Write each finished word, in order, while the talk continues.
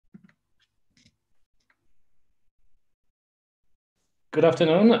Good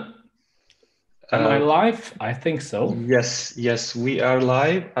afternoon. Am I Uh, live? I think so. yes, we are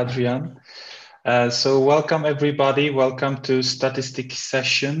live, Adrian. So welcome everybody. Welcome to statistic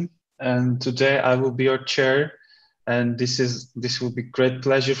session. And today I will be your chair. And this will be great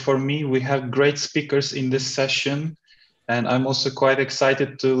pleasure for me. We have great speakers in this session, and I'm also quite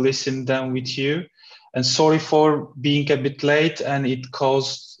excited to listen them with you. And sorry for being a bit late, and it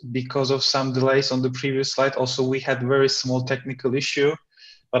caused because of some delays on the previous slide. Also, we had very small technical issue,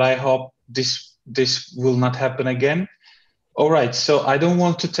 but I hope this will not happen again. All right, so I don't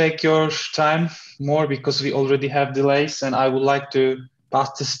want to take your time more because we already have delays, and I would like to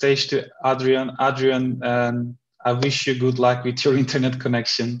pass the stage to Adrian. Adrian, I wish you good luck with your internet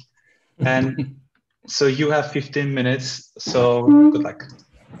connection. And so you have 15 minutes, so good luck.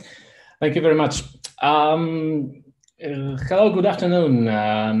 Thank you very much. Hello, good afternoon.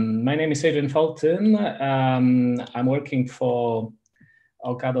 My name is Adrian Fulton. I'm working for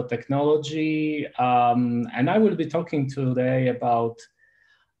Ocado Technology, and I will be talking today about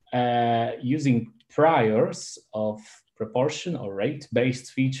using priors of proportion or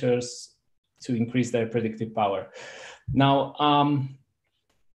rate-based features to increase their predictive power. Now,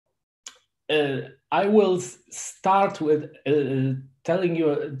 I will start with telling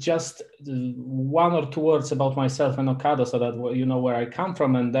you just one or two words about myself and Ocado so that you know where I come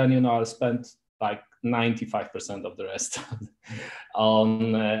from, and then I'll spend like 95% of the rest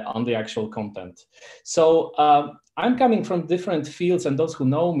on the actual content. So I'm coming from different fields, and those who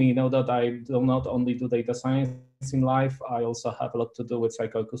know me know that I do not only do data science in life, I also have a lot to do with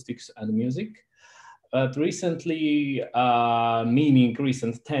psychoacoustics and music. But recently, meaning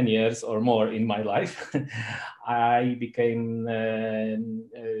recent 10 years or more in my life, I became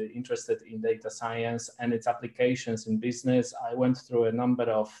interested in data science and its applications in business. I went through a number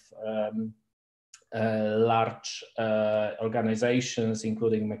of large organizations,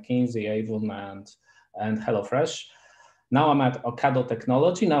 including McKinsey, Avon, and HelloFresh. Now I'm at Ocado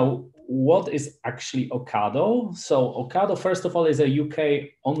Technology. Now, what is actually Ocado? So Ocado, first of all, is a UK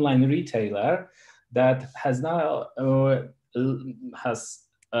online retailer that has now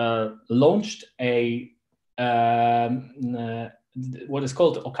launched a what is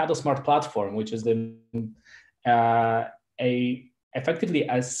called Ocado Smart Platform, which is effectively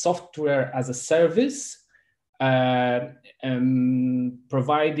a software as a service,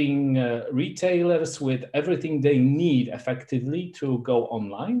 providing retailers with everything they need effectively to go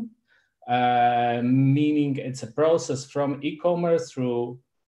online, meaning it's a process from e-commerce through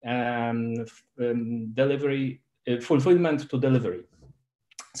delivery, fulfillment to delivery.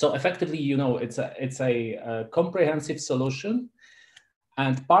 So effectively, it's a comprehensive solution.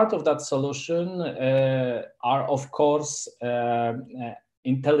 And part of that solution are, of course,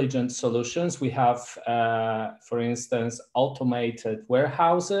 intelligent solutions. We have, for instance, automated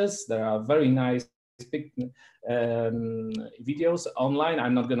warehouses. There are very nice big videos online.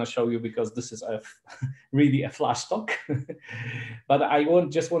 I'm not going to show you because this is really a flash talk. But I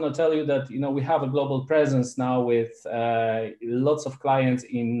just want to tell you that we have a global presence now with lots of clients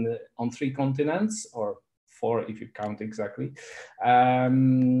on 3 continents, or 4 if you count exactly,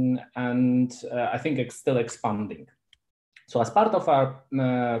 and I think it's still expanding. So as part of our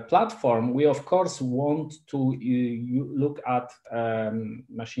platform, we of course want to look at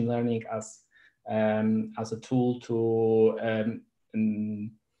machine learning as a tool to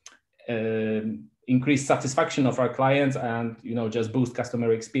increase satisfaction of our clients and just boost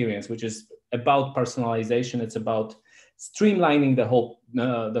customer experience, which is about personalization. It's about streamlining the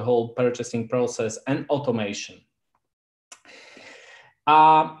whole purchasing process and automation.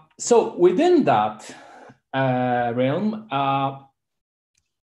 So within that realm,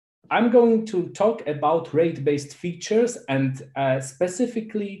 I'm going to talk about rate-based features and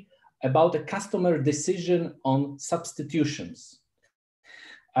specifically about a customer decision on substitutions.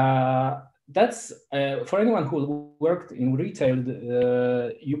 That's for anyone who worked in retail,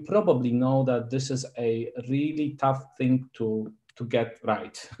 you probably know that this is a really tough thing to get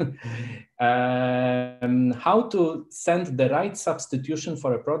right. How to send the right substitution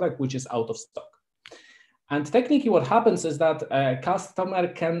for a product which is out of stock. And technically what happens is that a customer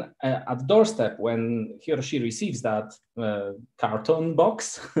can, at doorstep, when he or she receives that carton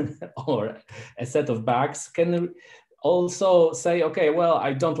box or a set of bags, can also say, okay, well,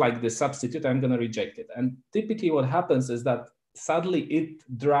 I don't like this substitute, I'm going to reject it. And typically what happens is that sadly it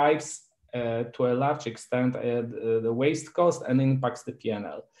drives to a large extent the waste cost and impacts the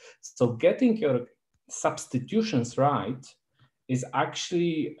P&L. So getting your substitutions right is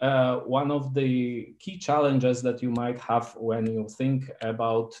actually one of the key challenges that you might have when you think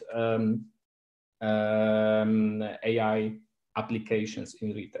about AI applications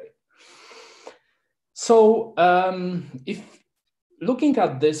in retail. So if looking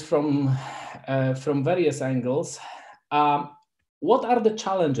at this from various angles, what are the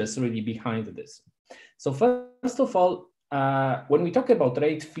challenges really behind this? So first of all, when we talk about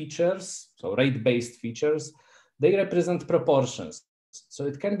rate features, so rate-based features, they represent proportions. So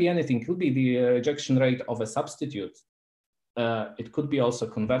it can be anything. It could be the rejection rate of a substitute. It could be also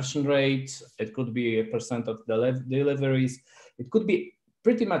conversion rate. It could be a percent of deliveries. It could be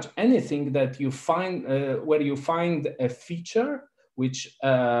pretty much anything that you find where you find a feature which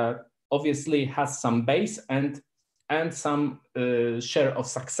obviously has some base and some share of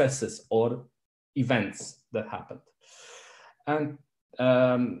successes or events that happened. And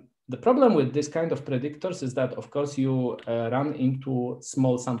the problem with this kind of predictors is that, of course, you run into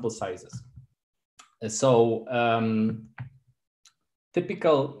small sample sizes. So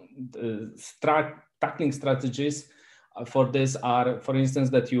typical tackling strategies for this are, for instance,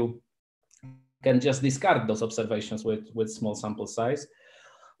 that you can just discard those observations with small sample size.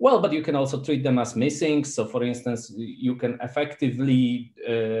 Well, but you can also treat them as missing. So for instance, you can effectively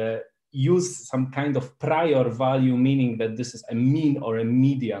use some kind of prior value, meaning that this is a mean or a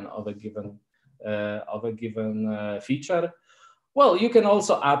median of a given feature. Well, you can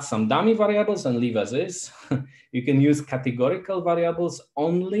also add some dummy variables and leave as is. You can use categorical variables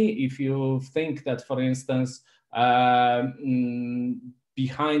only if you think that, for instance,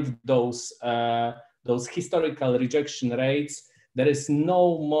 behind those historical rejection rates, there is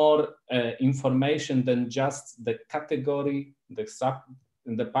no more information than just the category, the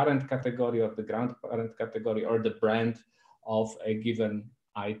parent category or the grandparent category or the brand of a given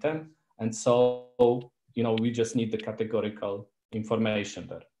item. And so, we just need the categorical information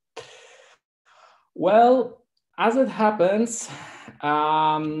there. Well, as it happens,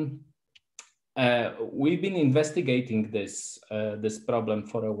 we've been investigating this problem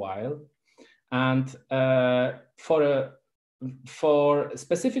for a while, and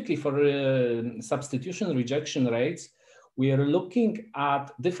specifically for substitution rejection rates, we are looking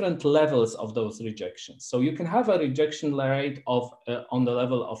at different levels of those rejections. So you can have a rejection rate of on the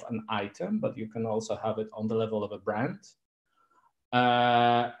level of an item, but you can also have it on the level of a brand,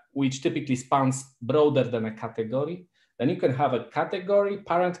 which typically spans broader than a category. Then you can have a category,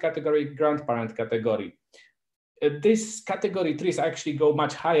 parent category, grandparent category. These category trees actually go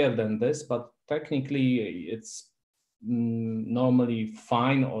much higher than this, but technically it's normally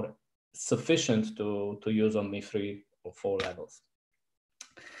fine or sufficient to use only 3 or 4 levels.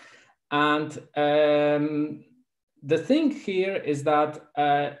 And the thing here is that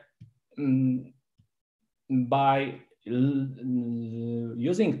by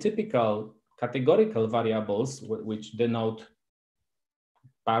using typical categorical variables, which denote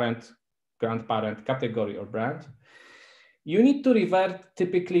parent, grandparent, category, or brand, you need to revert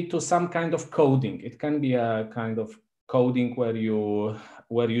typically to some kind of coding. It can be a kind of coding where you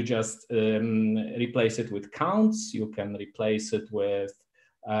just replace it with counts. You can replace it with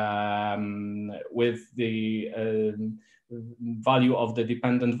the value of the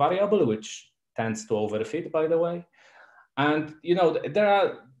dependent variable, which tends to overfit, by the way. And there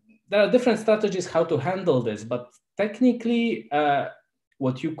are different strategies how to handle this, but technically,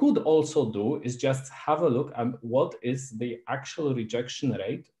 what you could also do is just have a look at what is the actual rejection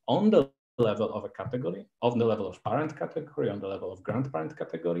rate on the level of a category, on the level of parent category, on the level of grandparent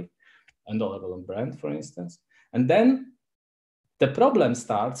category, and the level of brand, for instance. And then the problem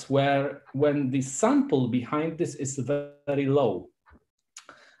starts when the sample behind this is very low.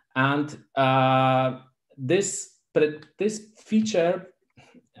 And this feature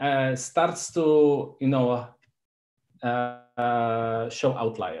starts to show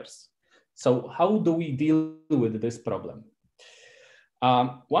outliers. So how do we deal with this problem?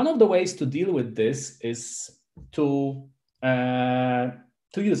 One of the ways to deal with this is to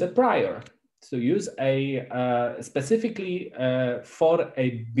use a prior, to use a specifically for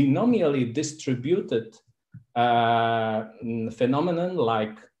a binomially distributed phenomenon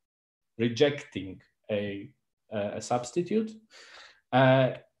like rejecting a substitute.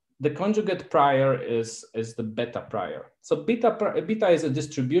 The conjugate prior is the beta prior. So beta is a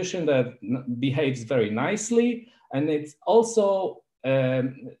distribution that behaves very nicely, and it's also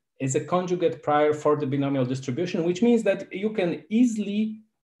is a conjugate prior for the binomial distribution, which means that you can easily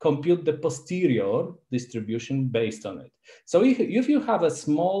compute the posterior distribution based on it. So if you have a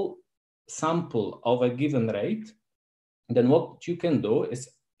small sample of a given rate, then what you can do is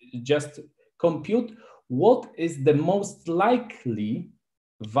just compute what is the most likely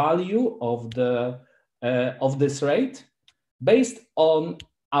value of this rate based on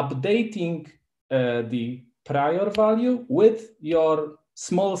updating the prior value with your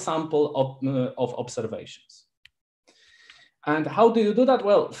small sample of observations. And how do you do that?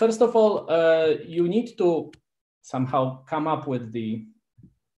 Well, first of all, you need to somehow come up with the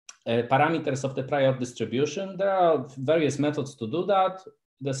parameters of the prior distribution. There are various methods to do that.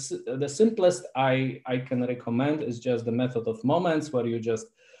 The simplest I can recommend is just the method of moments, where you just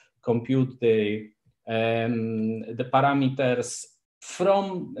compute the parameters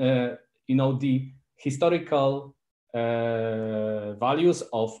from the historical values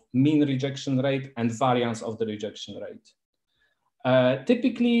of mean rejection rate and variance of the rejection rate.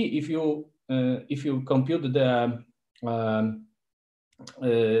 Typically, if you compute the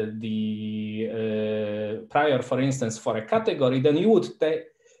prior, for instance, for a category, then you would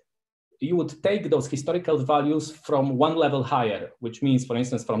take those historical values from one level higher, which means, for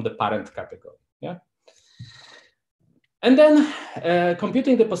instance, from the parent category. Yeah. And then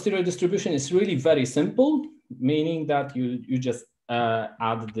computing the posterior distribution is really very simple, meaning that you just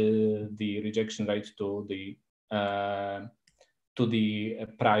add the rejection rate to the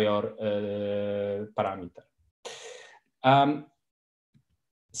prior parameter.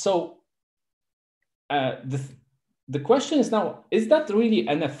 So the question is now, is that really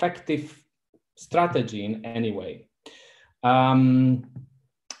an effective strategy in any way?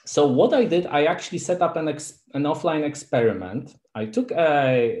 So what I did, I actually set up an offline experiment. I took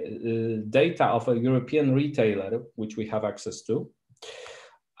data of a European retailer, which we have access to.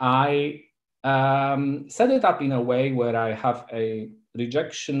 I set it up in a way where I have a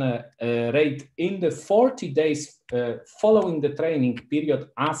rejection rate in the 40 days following the training period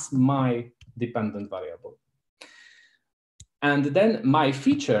as my dependent variable. And then my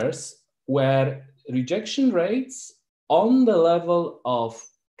features were rejection rates on the level of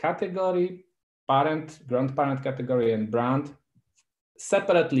category, parent, grandparent category, and brand,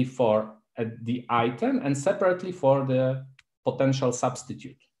 separately for the item and separately for the potential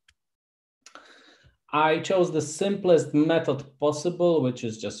substitute. I chose the simplest method possible, which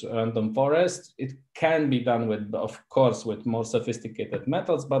is just random forest. It can be done with, of course, with more sophisticated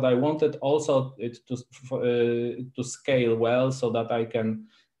methods, but I wanted also it to scale well so that I can,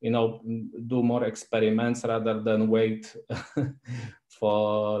 do more experiments rather than wait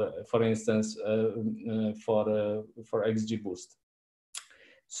for instance, for XGBoost.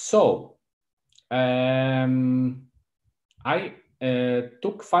 So I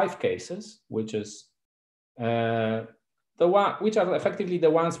took 5 cases, which is which are effectively the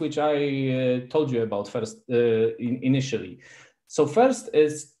ones which I told you about first initially. So first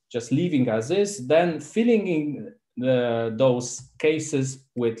is just leaving as is, then filling in those cases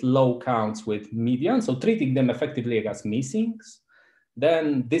with low counts with median, so treating them effectively as missings,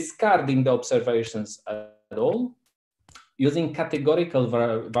 then discarding the observations at all, using categorical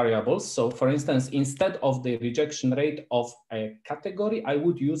variables. So for instance, instead of the rejection rate of a category, I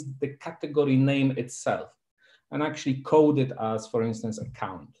would use the category name itself and actually code it as, for instance, a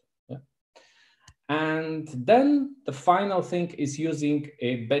count. Yeah. And then the final thing is using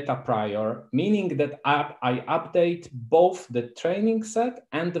a beta prior, meaning that I update both the training set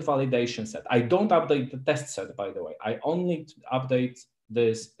and the validation set. I don't update the test set, by the way. I only update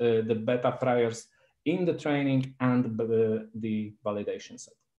the beta priors in the training and the validation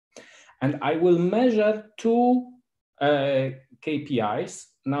set. And I will measure 2 KPIs.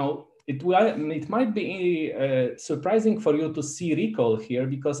 Now, it might be surprising for you to see recall here,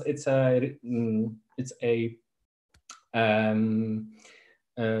 because it's a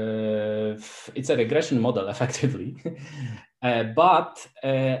regression model effectively, but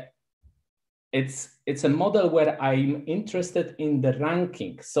it's a model where I'm interested in the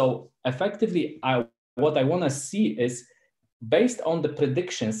ranking. So effectively, what I want to see is, based on the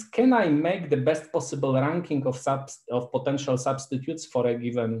predictions, can I make the best possible ranking of potential substitutes for a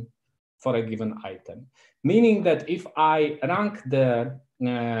given item? Meaning that if I rank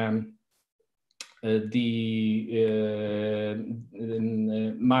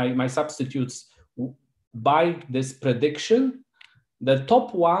my substitutes by this prediction, the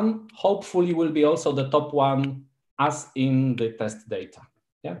top one hopefully will be also the top one as in the test data.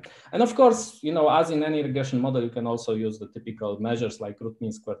 Yeah, and of course, as in any regression model, you can also use the typical measures like root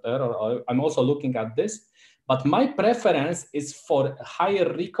mean squared error. I'm also looking at this, but my preference is for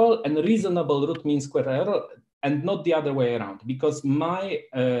higher recall and reasonable root mean squared error, and not the other way around, because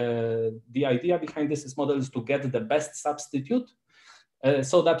the idea behind this model is to get the best substitute,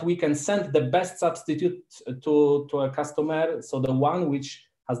 so that we can send the best substitute to a customer, so the one which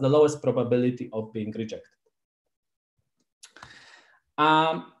has the lowest probability of being rejected.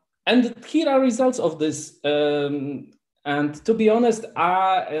 And here are results of this. And to be honest,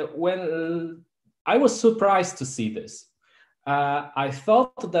 when I was surprised to see this. I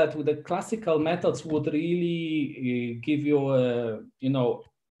thought that with the classical methods would really give you,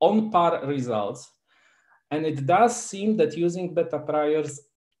 on par results. And it does seem that using beta priors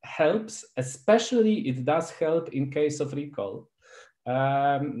helps, especially it does help in case of recall.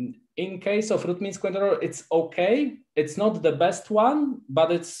 In case of root mean squared error, it's okay. It's not the best one,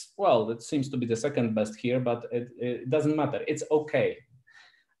 but it's, well, it seems to be the second best here, but it doesn't matter. It's okay.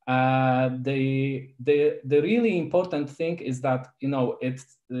 The really important thing is that,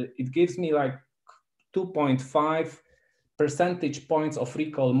 it gives me like 2.5 percentage points of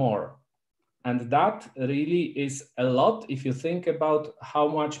recall more. And that really is a lot if you think about how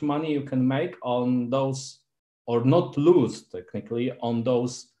much money you can make on those, or not lose technically, on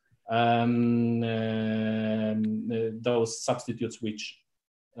those substitutes which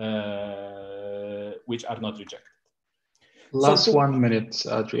are not rejected. Last 1 minute,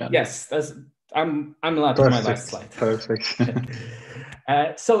 Adrian. Yes, I'm allowed to my last slide. Perfect.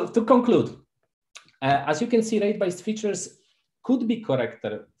 So to conclude, as you can see, rate-based features could be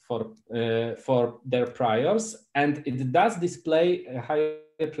corrected for their priors, and it does display a higher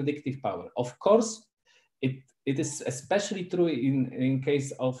predictive power. Of course, it is especially true in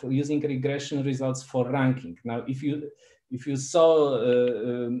case of using regression results for ranking. Now, if you saw,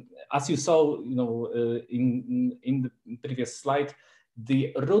 as you saw, in the previous slide,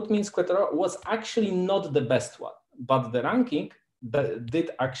 the root mean squared error was actually not the best one, but the ranking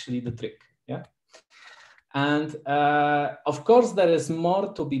did actually the trick. Yeah. And of course, there is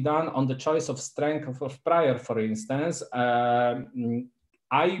more to be done on the choice of strength of prior, for instance.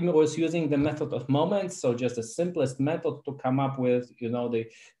 I was using the method of moments, so just the simplest method to come up with, the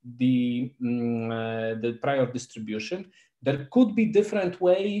prior distribution. There could be different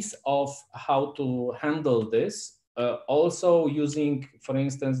ways of how to handle this. Also using, for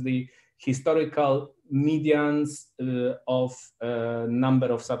instance, the historical medians of number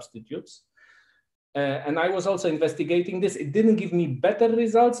of substitutes. And I was also investigating this. It didn't give me better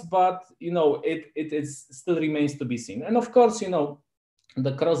results, but it still remains to be seen. And of course,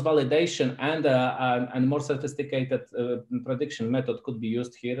 the cross-validation and more sophisticated prediction method could be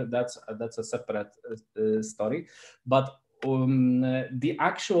used here. That's a separate story. But the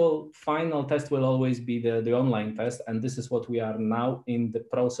actual final test will always be the online test, and this is what we are now in the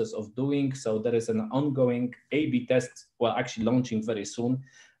process of doing. So there is an ongoing A/B test, well, actually launching very soon,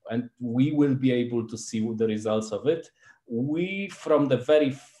 and we will be able to see the results of it. We, from the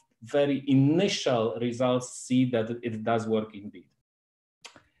very, very initial results, see that it does work indeed.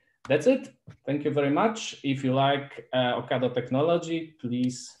 That's it. Thank you very much. If you like Ocado technology,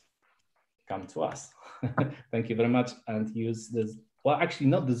 please come to us. Thank you very much, and use this. Well, actually,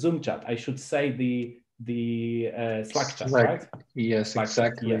 not the Zoom chat. I should say the Slack chat, right? Yes, Slack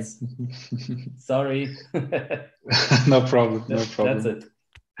exactly. Chat, yes. Sorry. No problem. No problem. That's it.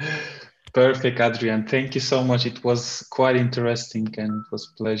 Perfect, Adrian. Thank you so much. It was quite interesting, and it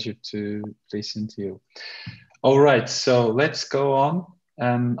was a pleasure to listen to you. All right, so let's go on.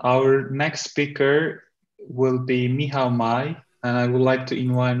 Our next speaker will be Michał Maj, and I would like to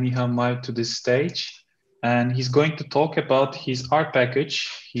invite Michał Maj to this stage. And he's going to talk about his R package.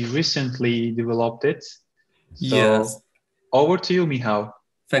 He recently developed it. So yes. Over to you, Michał.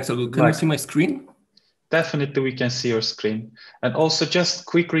 Thanks, Olgu. Can you see my screen? Definitely, we can see your screen. And also, just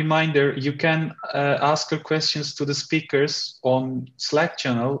quick reminder, you can ask your questions to the speakers on Slack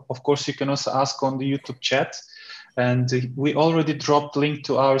channel. Of course, you can also ask on the YouTube chat. And we already dropped link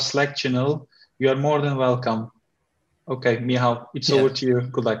to our Slack channel. You are more than welcome. Okay, Michał, it's over to you.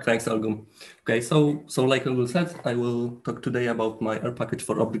 Good luck. Thanks, Olgu. Okay, so like Olgu said, I will talk today about my R package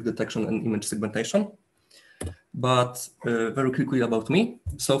for object detection and image segmentation. But very quickly about me.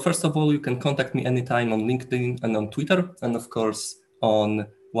 So first of all, you can contact me anytime on LinkedIn and on Twitter, and of course on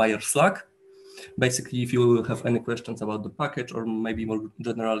Wire Slack. Basically, if you have any questions about the package, or maybe more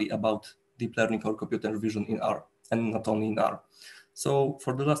generally about deep learning or computer vision in R, and not only in R. So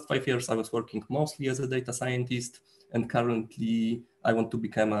for the last 5 years, I was working mostly as a data scientist, and currently I want to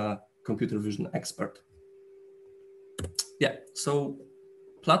become a computer vision expert. Yeah, so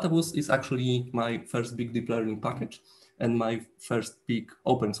Platypus is actually my first big deep learning package and my first big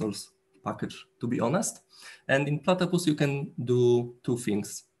open source package, to be honest. And in Platypus, you can do two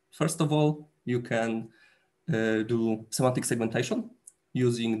things. First of all, you can do semantic segmentation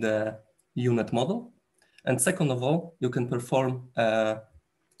using the UNet model. And second of all, you can perform an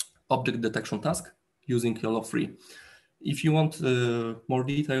object detection task using YOLO3. If you want more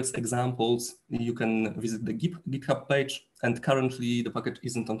details, examples, you can visit the GitHub page. And currently the package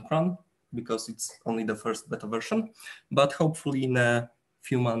isn't on CRAN because it's only the first beta version. But hopefully in a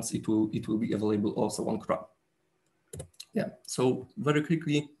few months it will be available also on Chrome. Yeah, so very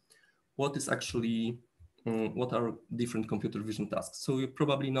quickly, what is actually what are different computer vision tasks? So you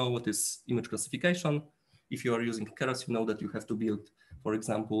probably know what is image classification. If you are using Keras, you know that you have to build, for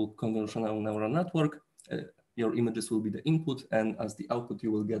example, convolutional neural network. Your images will be the input, and as the output,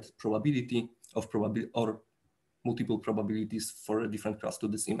 you will get probability of or multiple probabilities for a different class to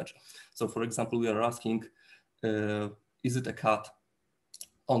this image. So for example, we are asking, is it a cat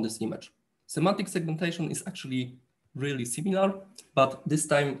on this image? Semantic segmentation is actually really similar, but this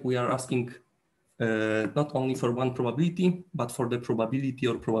time we are asking not only for one probability, but for the probability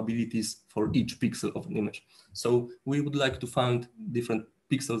or probabilities for each pixel of an image. So we would like to find different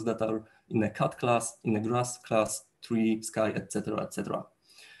pixels that are in a cat class, in a grass class, tree, sky, etc., etc.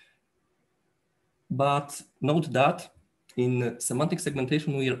 But note that in semantic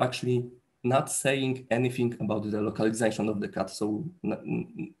segmentation, we are actually not saying anything about the localization of the cat, so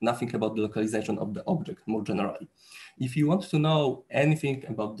nothing about the localization of the object more generally. If you want to know anything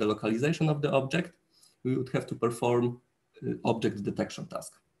about the localization of the object, we would have to perform object detection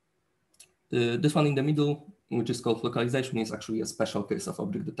task. This one in the middle, which is called localization, is actually a special case of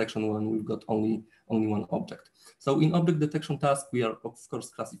object detection when we've got only one object. So in object detection task, we are of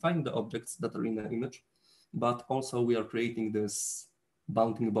course classifying the objects that are in the image, but also we are creating this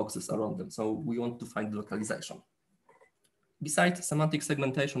bounding boxes around them. So we want to find the localization. Besides semantic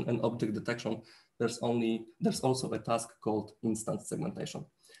segmentation and object detection, there's also a task called instance segmentation,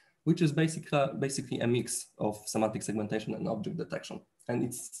 which is basically a mix of semantic segmentation and object detection. And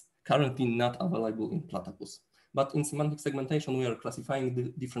it's currently not available in Platypus. But in semantic segmentation, we are classifying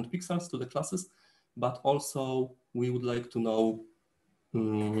the different pixels to the classes, but also we would like to know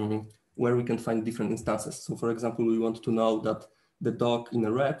where we can find different instances. So for example, we want to know that the dog in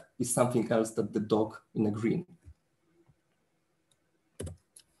a red is something else than the dog in a green.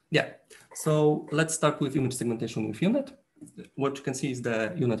 Yeah, so let's start with image segmentation with UNet. What you can see is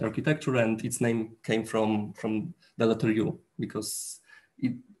the UNet architecture, and its name came from the letter U because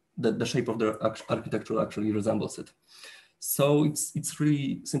the shape of the architecture actually resembles it. So it's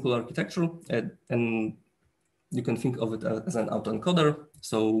really simple architecture, and you can think of it as an autoencoder.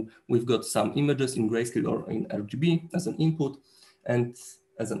 So we've got some images in grayscale or in RGB as an input, and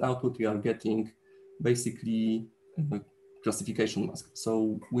as an output, we are getting basically classification mask.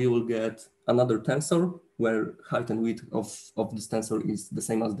 So we will get another tensor where height and width of this tensor is the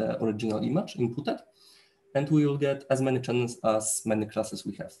same as the original image inputted. And we will get as many channels as many classes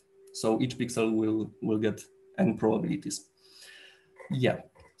we have. So each pixel will get n probabilities. Yeah,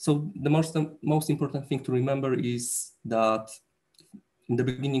 so the most important thing to remember is that in the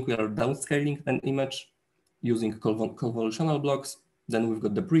beginning, we are downscaling an image using convolutional blocks. Then we've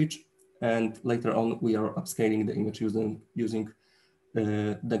got the bridge. And later on, we are upscaling the image using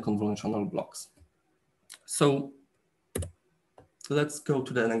the convolutional blocks. So let's go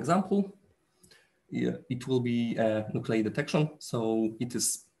to an example. Yeah, it will be nuclei detection. So it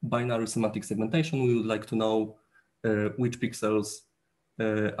is binary semantic segmentation. We would like to know which pixels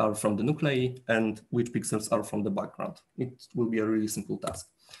are from the nuclei and which pixels are from the background. It will be a really simple task.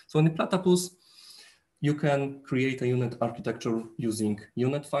 So in the Platypus, you can create a UNet architecture using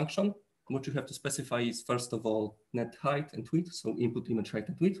UNet function. What you have to specify is, first of all, net height and width, so input image height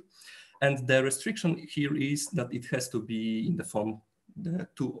and width. And the restriction here is that it has to be in the form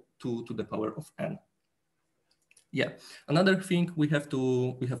 2 to the power of n. Yeah, another thing we have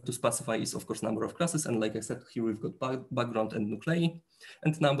to specify is, of course, number of classes. And like I said, here we've got background and nuclei,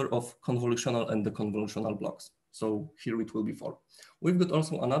 and number of convolutional and the convolutional blocks. So here it will be 4. We've got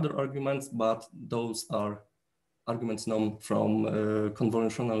also another arguments, but those are arguments known from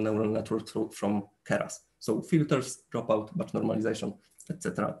convolutional neural networks from Keras. So filters, dropout, batch normalization,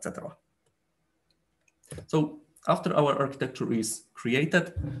 etc., etc. So after our architecture is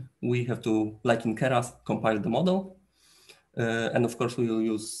created, we have to, like in Keras, compile the model. And of course, we will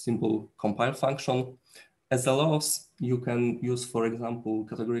use simple compile function. As a loss, you can use, for example,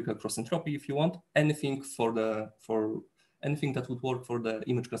 categorical cross entropy if you want. Anything anything that would work for the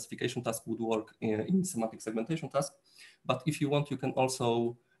image classification task would work in semantic segmentation task. But if you want, you can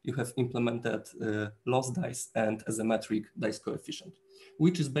also, you have implemented loss dice and asymmetric dice coefficient,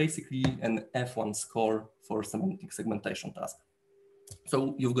 which is basically an F1 score for semantic segmentation task.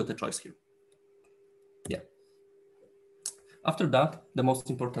 So you've got a choice here. Yeah. After that, the most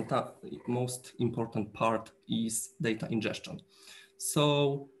important part is data ingestion.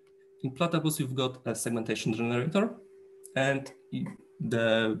 So in Platypus, you've got a segmentation generator, and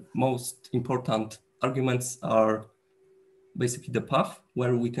the most important arguments are basically the path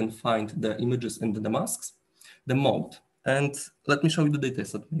where we can find the images and the masks, the mode. And let me show you the data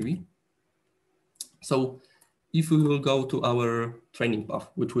set maybe. So if we will go to our training path,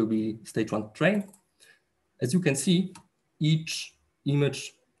 which will be stage 1 train, as you can see, each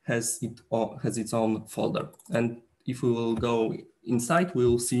image has its own folder. And if we will go inside, we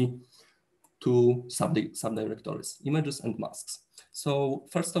will see two subdirectories, images and masks. So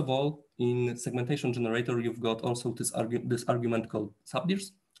first of all, in segmentation generator, you've got also this argument called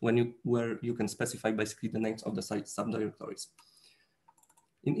subdirs, where you can specify basically the names of the subdirectories.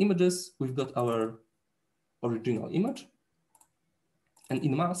 In images, we've got our original image. And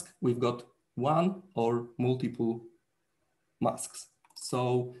in mask, we've got one or multiple masks.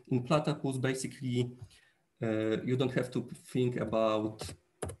 So in platypus, basically, you don't have to think about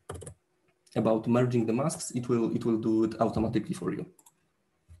merging the masks. It will do it automatically for you.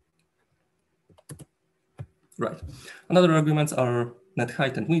 Right. Another arguments are net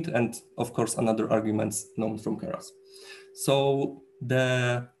height and width, and of course, another arguments known from Keras. So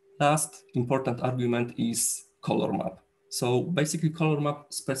the last important argument is color map. So basically, color map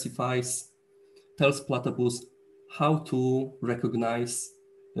tells platypus how to recognize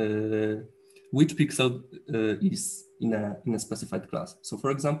which pixel is in a specified class. So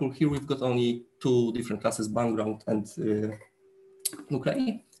for example, here we've got only two different classes, background and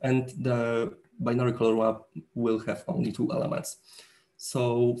nuclei, and the binary color map will have only two elements.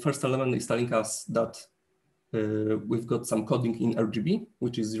 So first element is telling us that we've got some coding in RGB,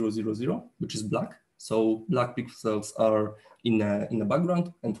 which is 000, which is black. So black pixels are in a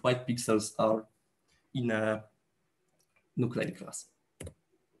background, and white pixels are in a nuclei class.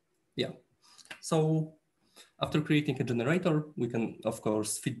 Yeah. So after creating a generator, we can, of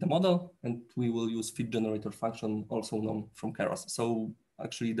course, fit the model, and we will use fit generator function, also known from Keras. So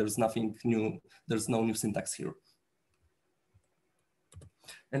actually, there's nothing new. There's no new syntax here.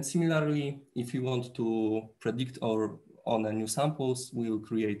 And similarly, if you want to predict or on a new samples, we'll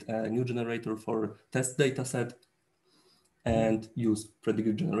create a new generator for test data set and use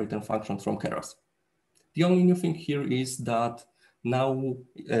predictive generator function from Keras. The only new thing here is that now,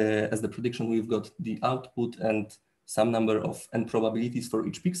 as the prediction, we've got the output and some number of n probabilities for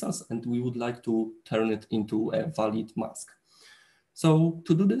each pixels, and we would like to turn it into a valid mask. So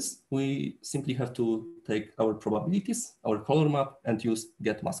to do this, we simply have to take our probabilities, our color map, and use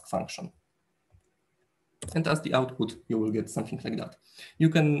getMask function. And as the output, you will get something like that. You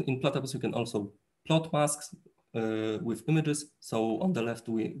can, in platypus, you can also plot masks with images. So on the left,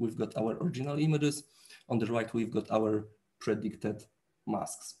 we've got our original images. On the right, we've got our predicted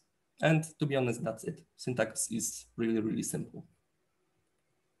masks. And to be honest, that's it. Syntax is really, really simple.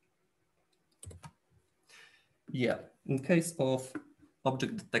 Yeah, in case of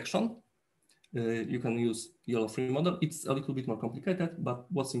object detection, you can use YOLO-free model. It's a little bit more complicated, but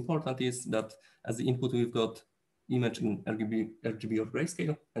what's important is that as the input, we've got image in RGB or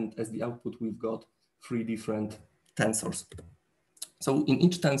grayscale, and as the output, we've got 3 different tensors. So in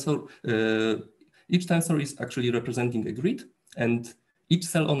each tensor is actually representing a grid, and each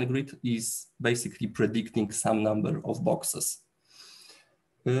cell on a grid is basically predicting some number of boxes.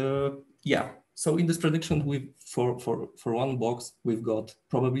 Yeah. So in this prediction, for one box, we've got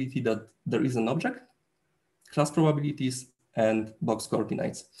probability that there is an object, class probabilities, and box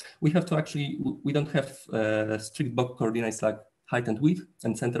coordinates. We have to actually, we don't have strict box coordinates like height and width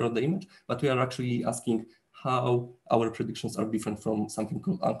and center of the image, but we are actually asking how our predictions are different from something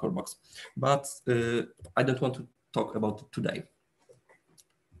called anchor box. But I don't want to talk about it today.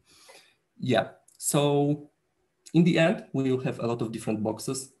 Yeah, so in the end, we will have a lot of different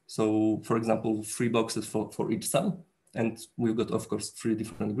boxes. So for example, 3 boxes for each cell, and we've got, of course, 3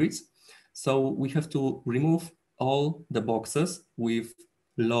 different grids. So we have to remove all the boxes with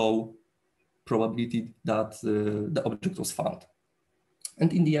low probability that the object was found.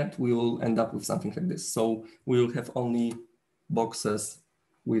 And in the end, we will end up with something like this. So we will have only boxes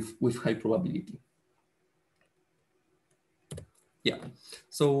with high probability. Yeah,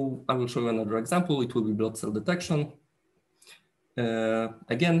 so I will show you another example. It will be blood cell detection.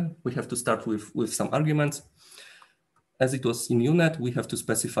 Again, we have to start with some arguments. As it was in UNet, we have to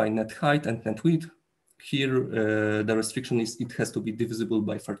specify net height and net width. Here, the restriction is it has to be divisible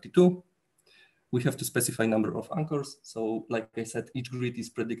by 32. We have to specify number of anchors. So like I said, each grid is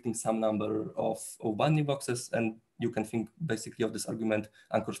predicting some number of bounding boxes, and you can think basically of this argument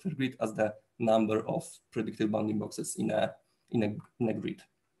anchors per grid as the number of predicted bounding boxes in a grid,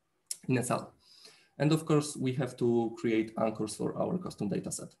 in a cell. And of course, we have to create anchors for our custom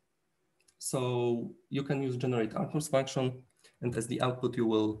data set. So you can use generate anchors function, and as the output, you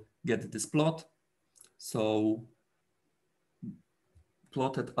will get this plot. So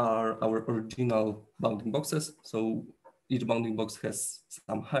plotted are our original bounding boxes. So each bounding box has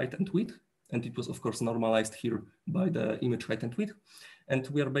some height and width, and it was of course normalized here by the image height and width. And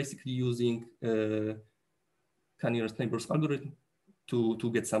we are basically using k-nearest neighbors algorithm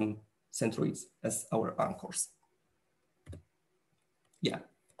to get some centroids as our anchors. Yeah,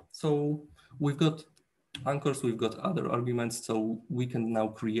 so we've got anchors, we've got other arguments, so we can now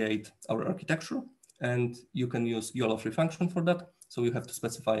create our architecture, and you can use YOLO-free function for that. So you have to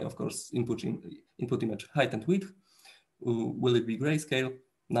specify, of course, input image height and width. Will it be grayscale,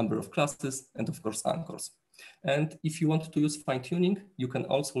 number of classes, and of course anchors. And if you want to use fine-tuning, you can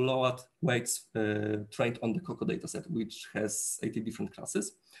also load weights trained on the COCO dataset, which has 80 different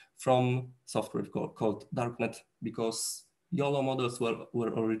classes from software called Darknet, because YOLO models were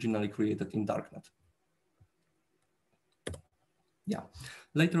originally created in Darknet. Yeah,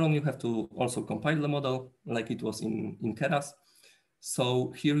 later on you have to also compile the model like it was in Keras.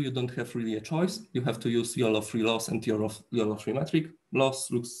 So here you don't have really a choice. You have to use YOLO-free loss and YOLO-free metric.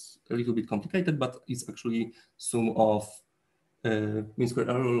 Loss looks a little bit complicated, but it's actually sum of mean square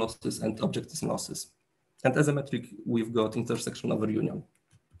error losses and objective losses. And as a metric, we've got intersection over union.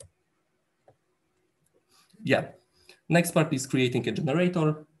 Yeah, next part is creating a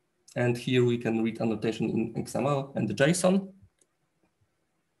generator. And here we can read annotation in XML and the JSON.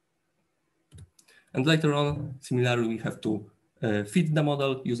 And later on, similarly, we have to feed the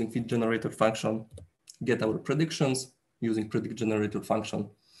model using feed generator function, get our predictions using predict generator function,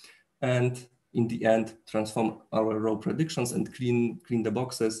 and in the end, transform our raw predictions and clean the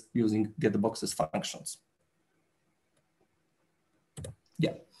boxes using get the boxes functions.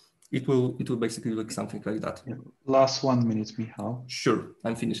 Yeah, it will basically look something like that. Last 1 minute, Michał. Sure,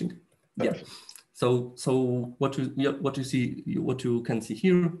 I'm finishing. Perfect. Yeah. So what you can see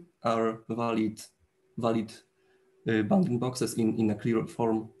here are valid bounding boxes in a clear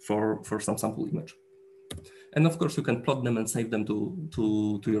form for some sample image. And of course, you can plot them and save them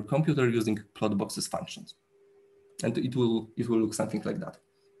to your computer using plot boxes functions. And it will look something like that.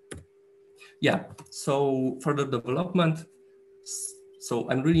 Yeah, so further development. So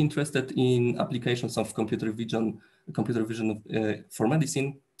I'm really interested in applications of computer vision for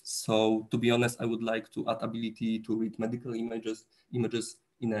medicine. So to be honest, I would like to add ability to read medical images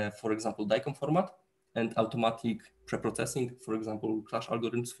in a, for example, DICOM format, and automatic pre-processing, for example, crash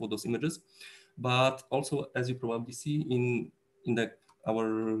algorithms for those images. But also, as you probably see in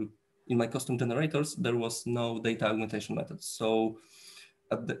my custom generators, there was no data augmentation method. So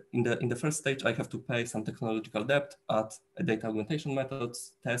in the first stage, I have to pay some technological debt, add data augmentation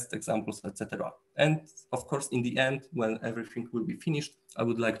methods, test examples, etc. And of course, in the end, when everything will be finished, I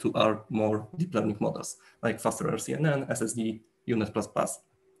would like to add more deep learning models like faster RCNN, SSD, UNet++,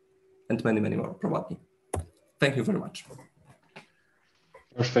 and many, many more probably. Thank you very much.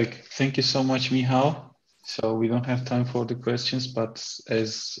 Perfect. Thank you so much, Michał. So we don't have time for the questions, but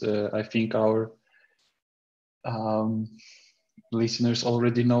as I think our listeners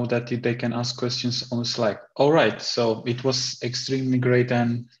already know that they can ask questions on Slack. All right, so it was extremely great,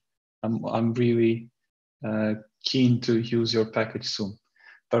 and I'm really keen to use your package soon.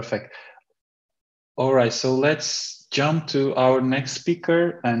 Perfect. All right, so let's jump to our next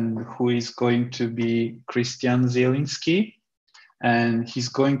speaker, and who is going to be Christian Zielinski, and he's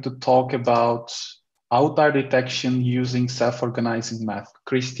going to talk about outlier detection using self-organizing math.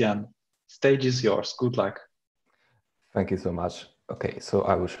 Christian, stage is yours. Good luck. Thank you so much. Okay, so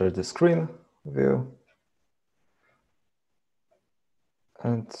I will share the screen with you.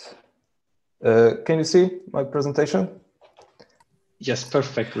 And can you see my presentation? Yes,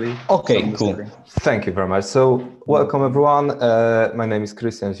 perfectly. Okay, cool. Thank you very much. So welcome everyone. My name is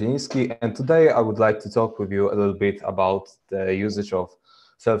Christian Zielinski, and today I would like to talk with you a little bit about the usage of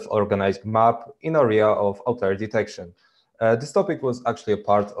self-organized map in area of outlier detection. This topic was actually a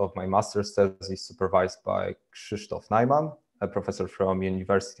part of my master's thesis supervised by Krzysztof Najman, a professor from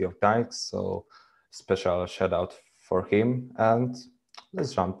University of Gdańsk, so special shout out for him. And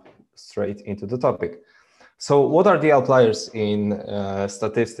let's jump straight into the topic. So what are the outliers in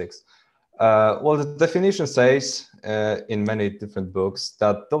statistics? Well, the definition says in many different books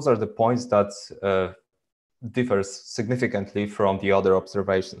that those are the points that differs significantly from the other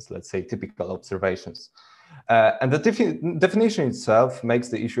observations, let's say typical observations. And the definition itself makes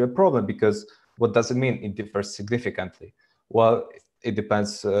the issue a problem, because what does it mean it differs significantly? Well, it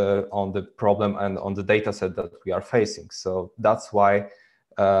depends on the problem and on the data set that we are facing. So that's why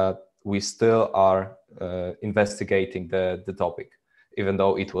we still are investigating the topic, even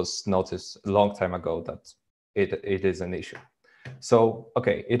though it was noticed a long time ago that it is an issue. So,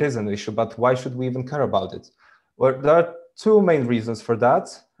 okay, it is an issue, but why should we even care about it? Well, there are two main reasons for that.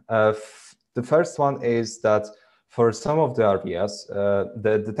 The first one is that for some of the areas,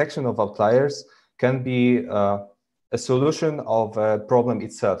 the detection of outliers can be a solution of a problem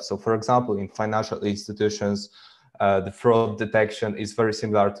itself. So for example, in financial institutions, the fraud detection is very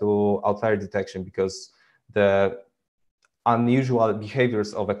similar to outlier detection because the unusual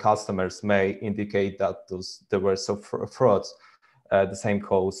behaviors of the customers may indicate that there were some frauds. The same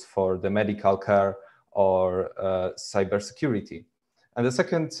goes for the medical care or cybersecurity. And the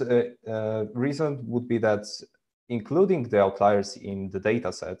second reason would be that including the outliers in the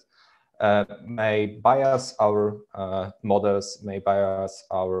data set may bias our models, may bias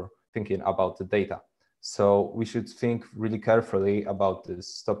our thinking about the data. So we should think really carefully about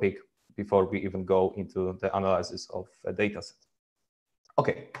this topic before we even go into the analysis of a data set.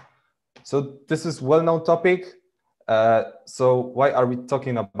 Okay, so this is a well-known topic. So why are we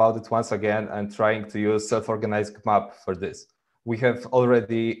talking about it once again and trying to use self-organized map for this? We have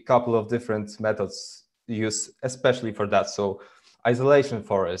already a couple of different methods used especially for that. So isolation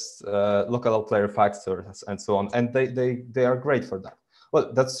forests, local outlier factors, and so on. And they are great for that.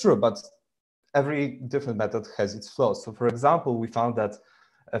 Well, that's true, but every different method has its flaws. So for example, we found that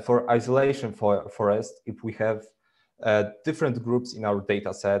for isolation forest, if we have different groups in our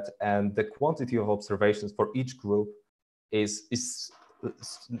data set and the quantity of observations for each group is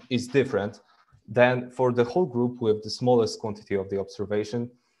different, then for the whole group with the smallest quantity of the observation,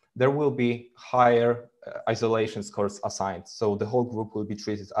 there will be higher isolation scores assigned. So the whole group will be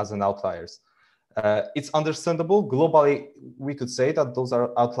treated as an outliers. It's understandable. Globally, we could say that those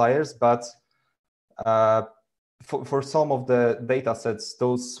are outliers, but for some of the data sets,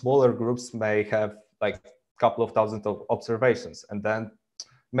 those smaller groups may have like a couple of thousand of observations. And then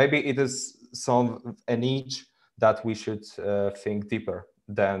maybe it is a niche that we should think deeper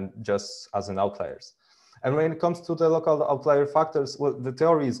than just as an outliers. And when it comes to the local outlier factors, well, the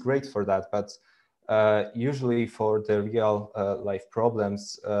theory is great for that, but usually for the real life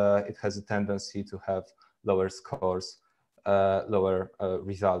problems, it has a tendency to have lower scores, lower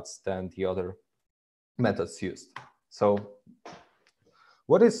results than the other methods used. So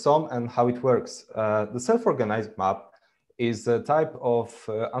what is SOM and how it works? The self-organized map is a type of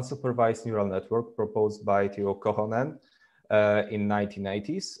unsupervised neural network proposed by Tero Kohonen in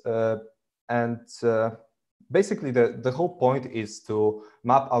 1980s. Basically, the whole point is to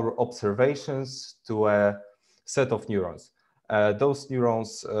map our observations to a set of neurons. Those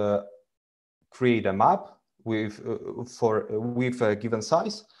neurons create a map with a given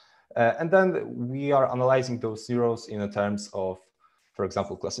size. And then we are analyzing those neurons in terms of, for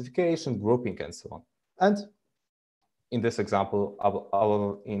example, classification, grouping, and so on. And in this example,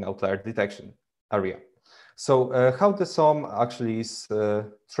 in outlier detection area. So how the SOM actually is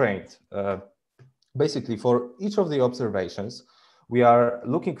trained? Basically, for each of the observations, we are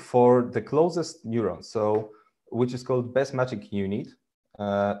looking for the closest neuron, which is called best matching unit.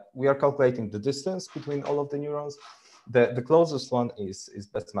 We are calculating the distance between all of the neurons. The closest one is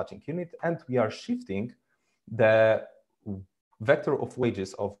best matching unit, and we are shifting the vector of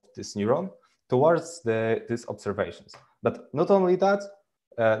weights of this neuron towards these observations. But not only that,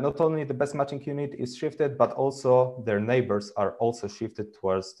 not only the best matching unit is shifted, but also their neighbors are also shifted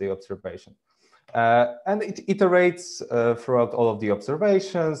towards the observation. And it iterates throughout all of the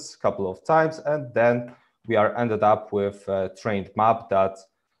observations a couple of times, and then we are ended up with a trained map that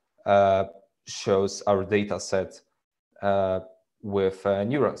shows our data set with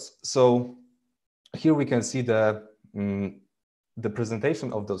neurons. So here we can see the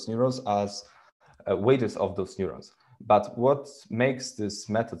presentation of those neurons as weights of those neurons. But what makes this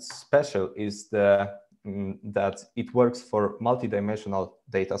method special is that it works for multidimensional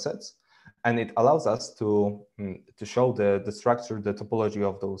data sets, and it allows us to show the structure, the topology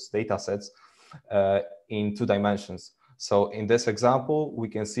of those data sets in 2 dimensions. So in this example, we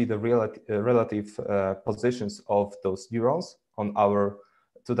can see the relative positions of those neurons on our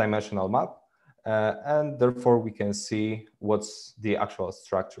 2-dimensional map. And therefore, we can see what's the actual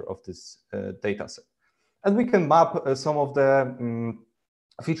structure of this data set. And we can map some of the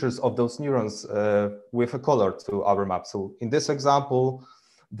features of those neurons with a color to our map. So in this example,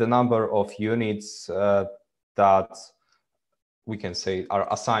 the number of units that we can say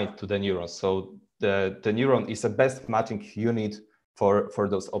are assigned to the neuron. So the neuron is a best matching unit for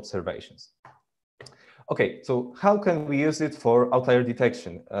those observations. Okay, so how can we use it for outlier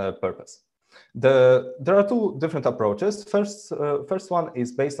detection purpose? There are 2 different approaches. First one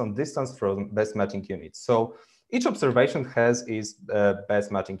is based on distance from best matching units. So each observation has its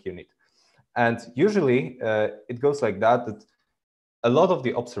best matching unit. And usually it goes like that a lot of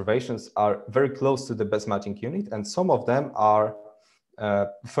the observations are very close to the best matching unit, and some of them are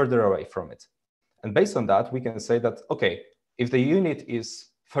further away from it. And based on that, we can say that, okay, if the unit is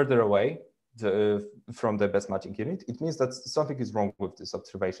further away from the best matching unit, it means that something is wrong with this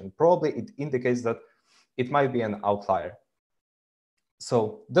observation. Probably it indicates that it might be an outlier.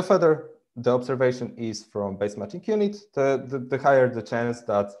 So the further the observation is from best matching unit, the higher the chance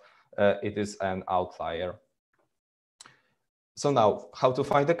that it is an outlier. So now, how to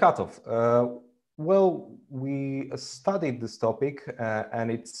find the cutoff? Well, we studied this topic,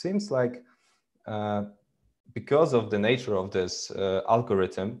 and it seems like because of the nature of this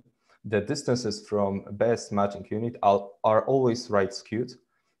algorithm, the distances from best matching unit are always right skewed,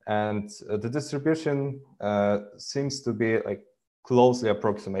 and the distribution seems to be like closely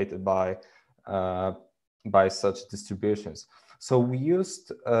approximated by such distributions. So we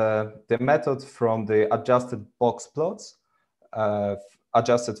used the method from the adjusted box plots,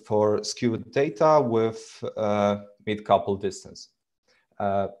 adjusted for skewed data with mid-couple distance.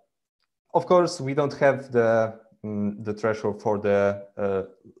 Of course, we don't have the threshold for the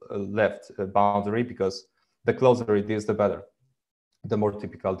left boundary, because the closer it is, the better, the more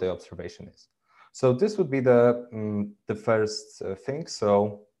typical the observation is. So this would be the first thing.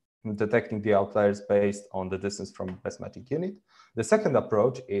 So detecting the outliers based on the distance from best matching unit. The second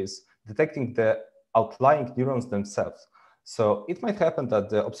approach is detecting the outlying neurons themselves. So it might happen that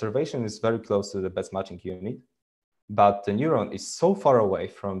the observation is very close to the best matching unit, but the neuron is so far away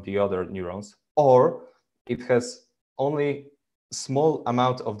from the other neurons, or it has only small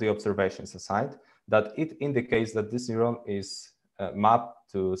amount of the observations assigned, that it indicates that this neuron is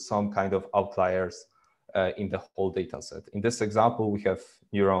mapped to some kind of outliers in the whole data set. In this example, we have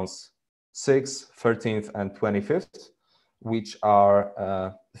neurons 6th, 13th, and 25th, which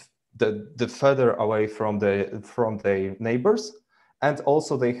are the further away from the neighbors, and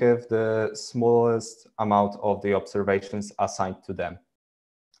also they have the smallest amount of the observations assigned to them,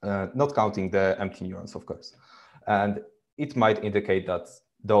 not counting the empty neurons, of course. And it might indicate that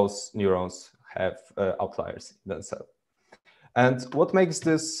those neurons have outliers in themselves. And what makes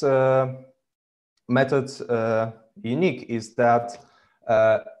this method unique is that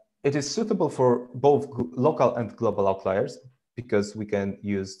it is suitable for both local and global outliers, because we can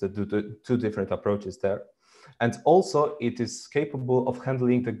use the two different approaches there. And also it is capable of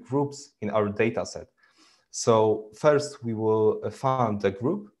handling the groups in our data set. So first we will find the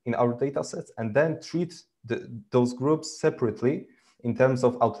group in our data set and then treat those groups separately in terms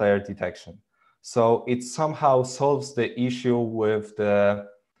of outlier detection. So it somehow solves the issue with the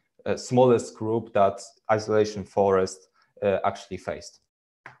smallest group that isolation forest actually faced.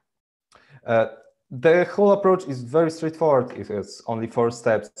 The whole approach is very straightforward. It has only 4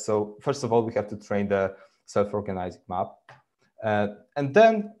 steps. So first of all, we have to train the self-organizing map, and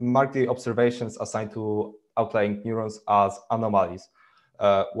then mark the observations assigned to outlying neurons as anomalies.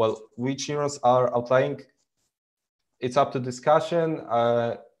 Well, which neurons are outlying? It's up to discussion.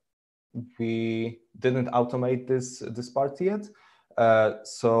 We didn't automate this part yet,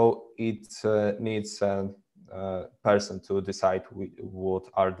 so it needs a person to decide what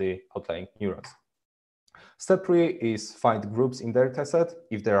are the outlying neurons. Step 3 is find groups in their data set,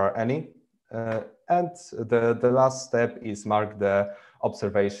 if there are any. And the last step is mark the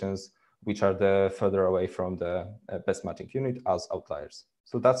observations which are the further away from the best matching unit as outliers.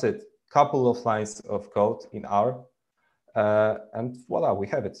 So that's it. Couple of lines of code in R, and voila, we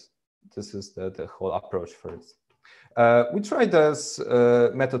have it. This is the whole approach for it. We tried this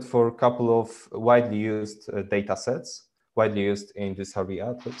method for a couple of widely used data sets, widely used in this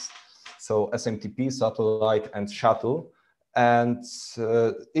area at least. So SMTP, satellite, and shuttle. And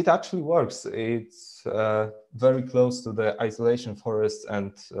it actually works. It's very close to the isolation forest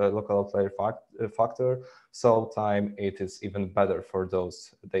and local outlier factor. So time it is even better for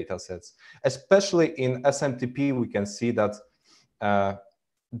those data sets. Especially in SMTP, we can see that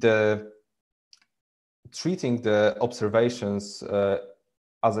treating the observations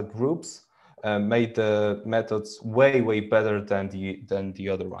as a groups made the methods way better than the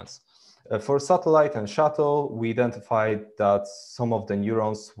other ones. For satellite and shuttle, we identified that some of the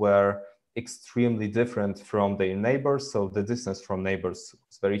neurons were extremely different from their neighbors. So the distance from neighbors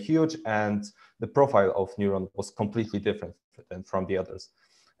was very huge, and the profile of neuron was completely different than from the others.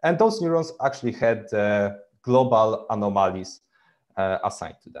 And those neurons actually had global anomalies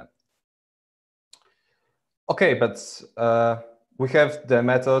assigned to them. Okay, but we have the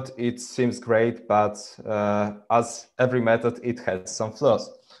method. It seems great, but as every method, it has some flaws.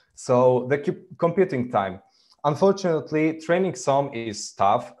 So the computing time. Unfortunately, training some is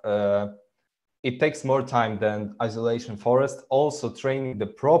tough. It takes more time than isolation forest. Also, training the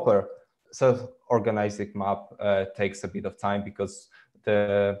proper self-organizing map takes a bit of time, because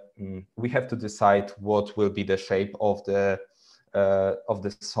we have to decide what will be the shape of the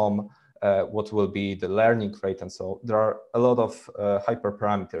sum, what will be the learning rate, and so there are a lot of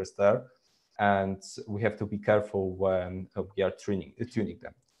hyperparameters there, and we have to be careful when we are tuning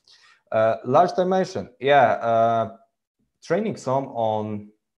them. Large dimension, training sum on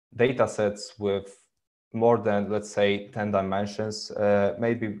data sets with more than, let's say, 10 dimensions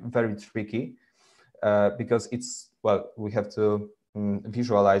may be very tricky because we have to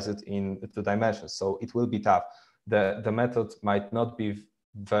visualize it in 2 dimensions, so it will be tough. The method might not be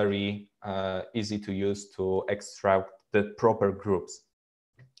very easy to use to extract the proper groups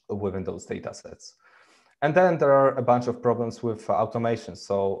within those data sets. And then there are a bunch of problems with automation.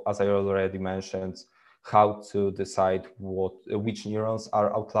 So as I already mentioned, how to decide which neurons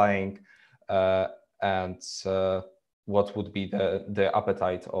are outlying and what would be the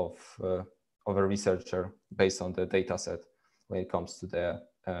appetite of a researcher based on the data set when it comes to the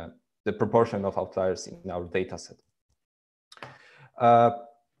proportion of outliers in our data set.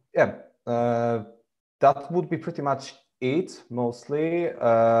 That would be pretty much it, mostly.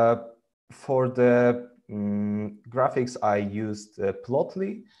 For the graphics, I used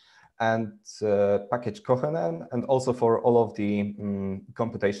Plotly and package Kochenen, and also for all of the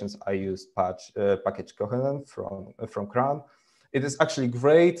computations, I used package Kochenen from CRAN. It is actually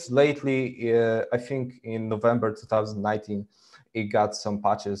great. Lately, I think in November 2019, it got some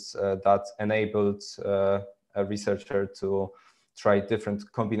patches that enabled a researcher to try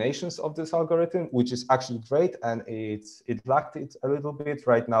different combinations of this algorithm, which is actually great, and it lacked it a little bit.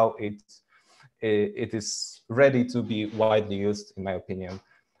 Right now, it is ready to be widely used, in my opinion,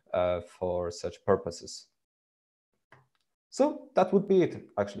 for such purposes. So that would be it,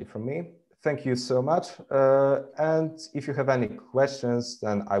 actually, from me. Thank you so much. And if you have any questions,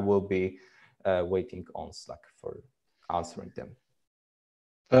 then I will be waiting on Slack for answering them.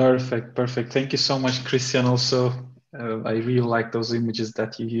 Perfect, perfect. Thank you so much, Christian. Also, I really like those images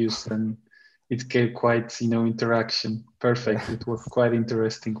that you used, and it gave quite, interaction. Perfect. It was quite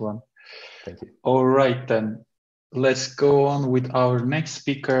interesting one. Thank you. All right, then. Let's go on with our next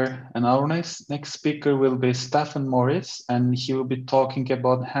speaker. And our next speaker will be Stefan Morris, and he will be talking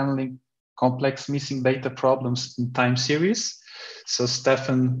about handling complex missing data problems in time series. So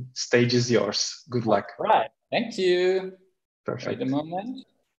Stefan, stage is yours. Good luck. All right, thank you. Perfect. Wait a moment.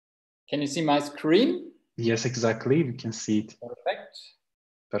 Can you see my screen? Yes, exactly. We can see it. Perfect.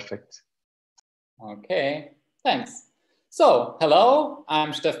 Perfect. Okay, thanks. So, hello,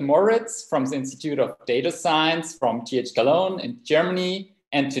 I'm Stefan Moritz from the Institute of Data Science from TH Cologne in Germany.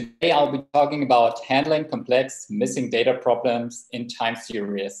 And today I'll be talking about handling complex missing data problems in time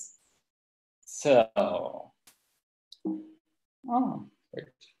series. So,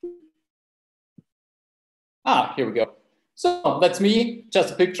 here we go. So that's me,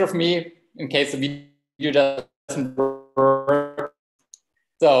 just a picture of me in case the video doesn't work.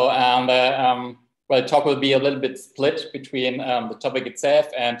 So the talk will be a little bit split between the topic itself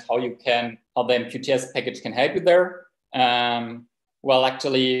and how the MQTS package can help you there. Well,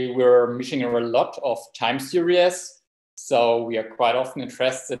 actually, we're missing a lot of time series. So we are quite often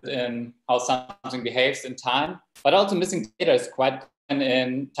interested in how something behaves in time, but also missing data is quite common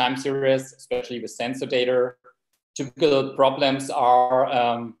in time series, especially with sensor data. Typical problems are,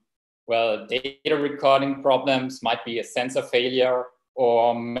 data recording problems, might be a sensor failure,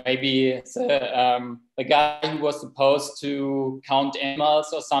 or maybe the guy who was supposed to count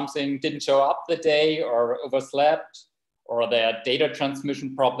animals or something didn't show up the day or overslept, or there are data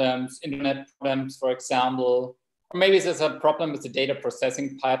transmission problems, internet problems, for example, or maybe there's a problem with the data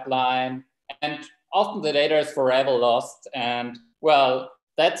processing pipeline, and often the data is forever lost. And well,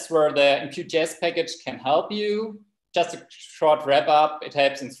 that's where the MQTS package can help you. Just a short wrap up, it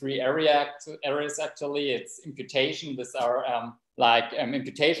helps in 3 areas actually. It's imputation. These are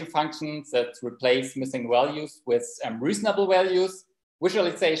imputation functions that replace missing values with reasonable values.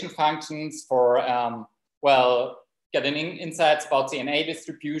 Visualization functions for, getting insights about the NA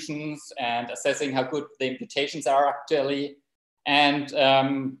distributions and assessing how good the imputations are actually. And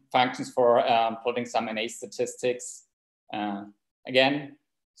functions for plotting some NA statistics. Again,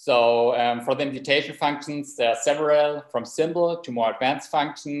 so for the imputation functions, there are several, from simple to more advanced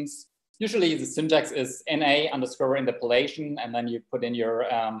functions. Usually the syntax is NA_interpolation, and then you put in your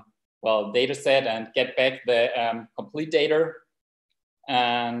data set and get back the complete data.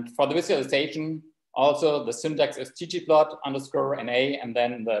 And for the visualization, also the syntax is ggplot_NA, and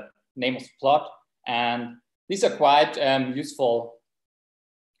then the name of the plot. And these are quite useful,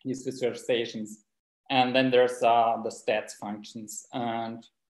 these visualizations. And then there's the stats functions. And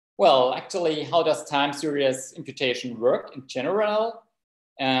well, actually, how does time series imputation work in general?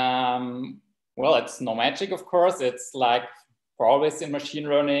 Well, it's no magic, of course. It's like for always in machine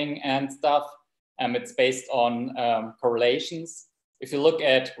learning and stuff. It's based on correlations. If you look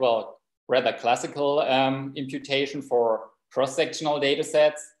at, well, rather classical imputation for cross-sectional data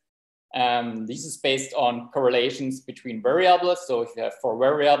sets, this is based on correlations between variables. So if you have 4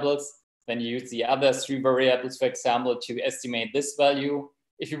 variables, then you use the other 3 variables, for example, to estimate this value.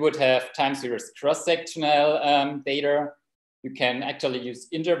 If you would have time series cross-sectional data, you can actually use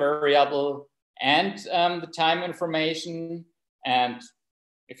intervariable and the time information. And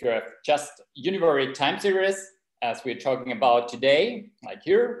if you have just univariate time series, as we're talking about today, like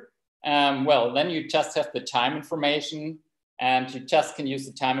here, well, then you just have the time information, and you just can use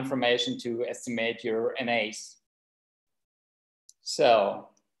the time information to estimate your NAs. So,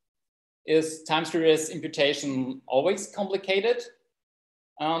 is time series imputation always complicated?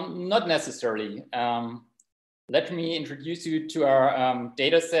 Not necessarily. Let me introduce you to our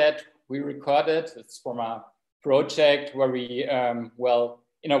data set we recorded. It's from a project where we, well,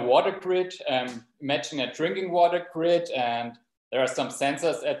 in a water grid, imagine a drinking water grid, and there are some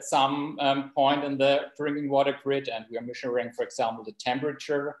sensors at some point in the drinking water grid, and we are measuring, for example, the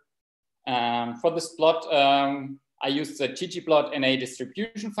temperature. For this plot, I used the ggplot NA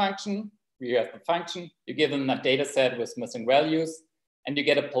distribution function. You have the function, you give them a data set with missing values, and you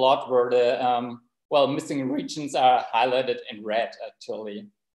get a plot where the well, missing regions are highlighted in red, actually.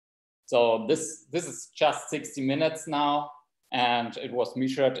 So this is just 60 minutes now, and it was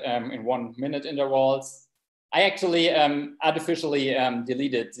measured in 1 minute intervals. I actually artificially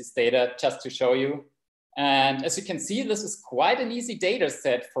deleted this data just to show you. And as you can see, this is quite an easy data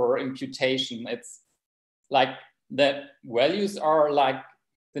set for imputation. It's like the values are like,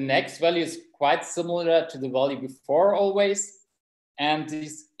 the next value is quite similar to the value before always. And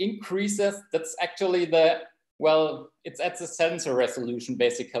these increases, that's actually the, well, it's at the sensor resolution,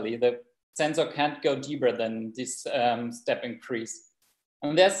 basically. The sensor can't go deeper than this step increase.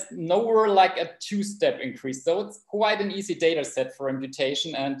 And there's nowhere like a 2-step increase. So it's quite an easy data set for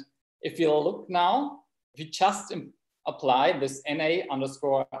imputation. And if you look now, if you just apply this NA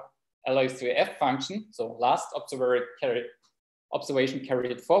underscore LOCF function, so last observation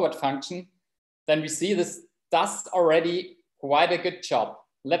carried forward function, then we see this does already quite a good job.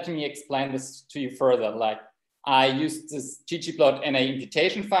 Let me explain this to you further. Like, I used this ggplot NA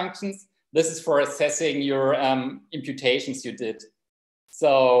imputation functions. This is for assessing your imputations you did.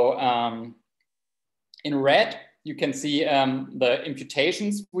 So in red, you can see the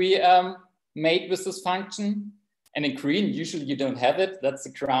imputations we made with this function. And in green, usually you don't have it. That's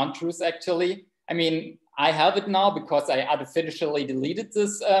the ground truth, actually. I mean, I have it now because I artificially deleted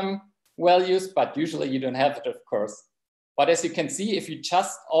this values, but usually you don't have it, of course. But as you can see, if you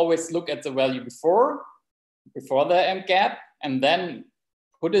just always look at the value before the gap and then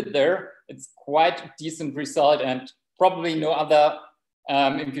put it there, it's quite a decent result, and probably no other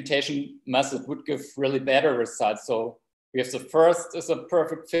imputation method would give really better results. So we have the first is a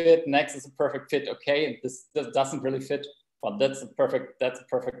perfect fit, next is a perfect fit. Okay, this doesn't really fit, but that's a perfect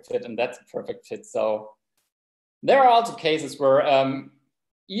fit, and that's a perfect fit. So there are also cases where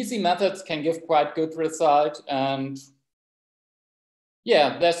easy methods can give quite good result, and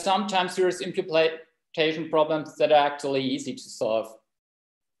yeah, there's sometimes serious imputation problems that are actually easy to solve.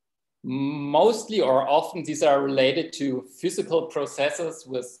 Mostly or often these are related to physical processes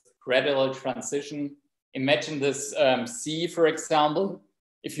with gradual transition. Imagine this sea, for example.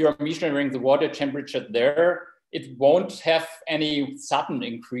 If you're measuring the water temperature there, it won't have any sudden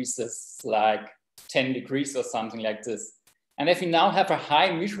increases like 10 degrees or something like this. And if you now have a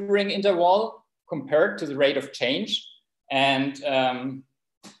high measuring interval compared to the rate of change, and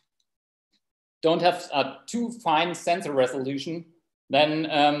don't have a too fine sensor resolution,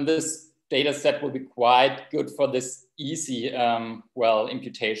 then this data set will be quite good for this easy, well,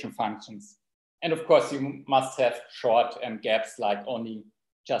 imputation functions. And of course, you must have short gaps, like only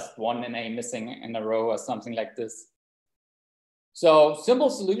just one NA missing in a row or something like this. So simple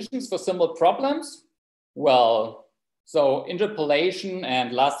solutions for simple problems. Well, so interpolation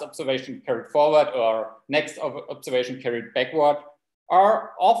and last observation carried forward or next observation carried backward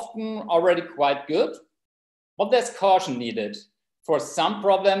are often already quite good, but there's caution needed. For some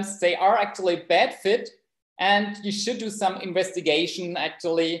problems, they are actually bad fit, and you should do some investigation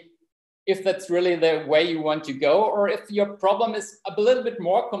actually if that's really the way you want to go, or if your problem is a little bit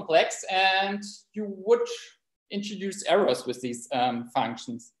more complex and you would introduce errors with these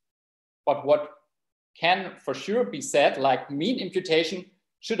functions. But what can for sure be said, like mean imputation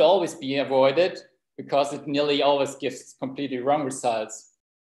should always be avoided because it nearly always gives completely wrong results.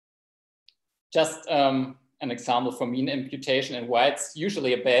 Just an example for mean imputation and why it's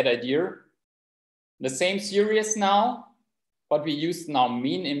usually a bad idea. The same series now, but we use now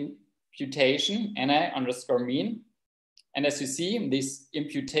mean imputation, NA_mean. And as you see, these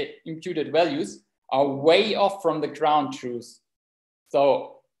imputed values are way off from the ground truth.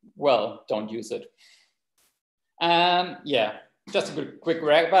 So, well, don't use it. Yeah, just a quick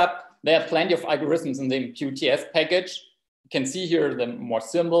wrap up. There are plenty of algorithms in the imputf package. You can see here the more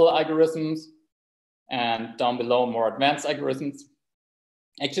simple algorithms, and down below more advanced algorithms.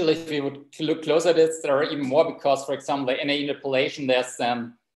 Actually, if you would look closer at this, there are even more because, for example, the NA interpolation, there's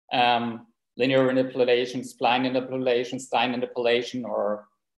some linear interpolation, spline interpolation, Stein interpolation, or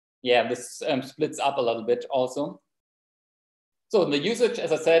yeah, this splits up a little bit also. So the usage,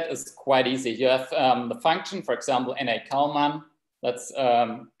 as I said, is quite easy. You have the function, for example, NA-Kalman, that's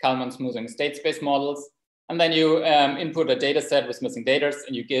Kalman smoothing state space models. And then you input a data set with missing data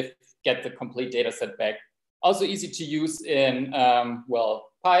and you get the complete data set back. Also easy to use in,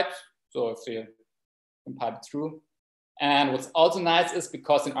 well, pipe. So if you can pipe it through. And what's also nice is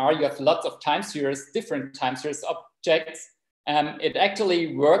because in R you have lots of time series, different time series objects. It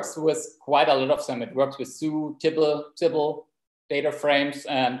actually works with quite a lot of them. It works with SU, Tibble data frames,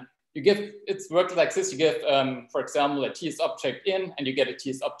 and you give, it works like this. You give, for example, a TS object in and you get a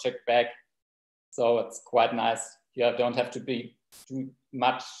TS object back. So it's quite nice. You don't have to be too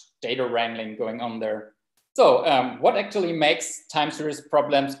much data wrangling going on there. So what actually makes time series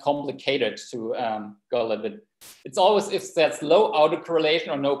problems complicated to go a little bit? It's always if there's low autocorrelation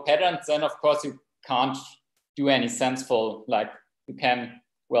or no patterns, then of course you can't do any senseful, like you can,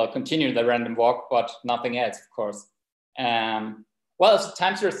 well, continue the random walk, but nothing else, of course. Well, if the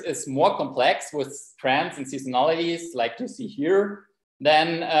time series is more complex with trends and seasonalities, like you see here,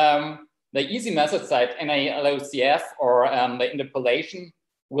 then the easy methods like NA-LOCF or the interpolation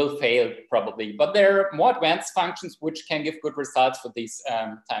will fail probably. But there are more advanced functions which can give good results for these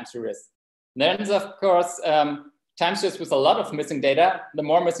time series. Then, of course, time series with a lot of missing data. The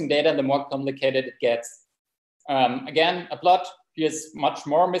more missing data, the more complicated it gets. Again, a plot, here's much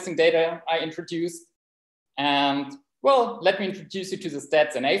more missing data I introduced. And well, let me introduce you to the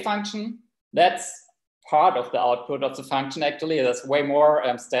stats NA function. That's part of the output of the function, actually. There's way more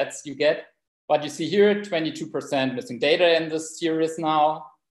stats you get. But you see here, 22% missing data in this series now.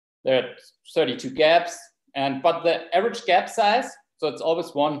 There are 32 gaps. But the average gap size, so it's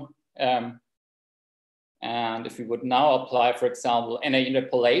always one. And if we would now apply, for example, NA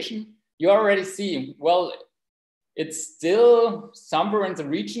interpolation, you already see, well, it's still somewhere in the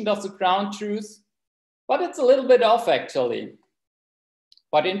region of the ground truth, but it's a little bit off actually.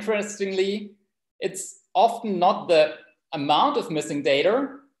 But interestingly, it's often not the amount of missing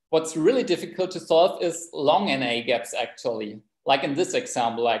data. What's really difficult to solve is long NA gaps actually, like in this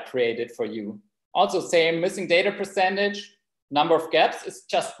example I created for you. Also same missing data percentage, number of gaps is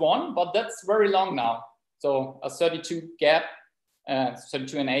just one, but that's very long now. So a 32 gap,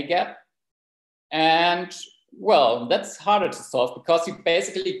 32 NA gap. And well, that's harder to solve because you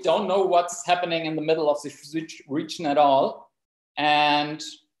basically don't know what's happening in the middle of this region at all. And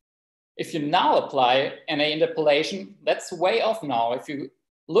if you now apply NA interpolation, that's way off now. If you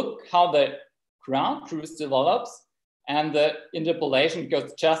look how the ground truth develops and the interpolation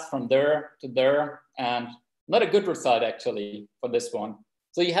goes just from there to there, and not a good result actually for this one.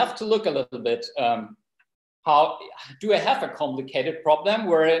 So you have to look a little bit, how do I have a complicated problem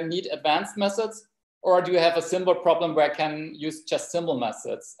where I need advanced methods? Or do you have a simple problem where I can use just simple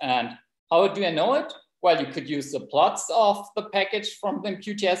methods? And how do I know it? Well, you could use the plots of the package from the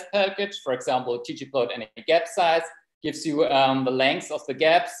imputf package. For example, tgplot NA gap size gives you the length of the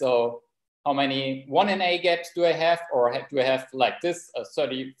gap. So how many 1 NA gaps do I have? Or do I have like this, a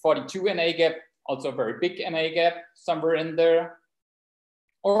 42 NA gap, also a very big NA gap somewhere in there?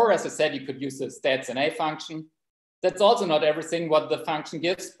 Or as I said, you could use the stats NA function. That's also not everything what the function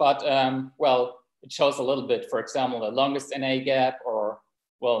gives, but well, it shows a little bit, for example, the longest NA gap or,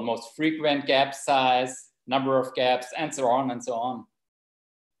 well, most frequent gap size, number of gaps, and so on and so on.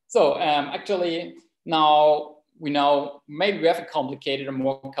 So actually, now we know maybe we have a complicated or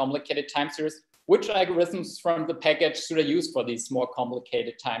more complicated time series. Which algorithms from the package should I use for these more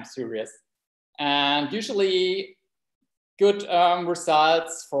complicated time series? And usually good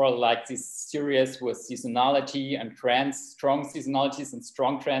results for like this series with seasonality and trends, strong seasonalities and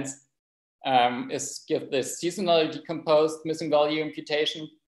strong trends is give this seasonally decomposed missing value imputation,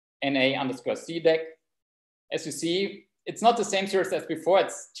 NA_CDEC. As you see, it's not the same series as before.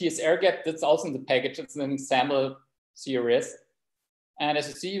 It's TSR gap. That's also in the package. It's an sample series. And as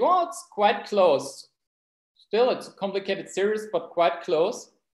you see, well, it's quite close. Still, it's a complicated series, but quite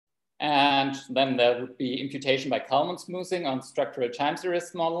close. And then there would be imputation by Kalman smoothing on structural time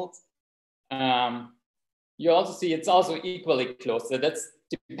series models. You also see it's also equally close. So that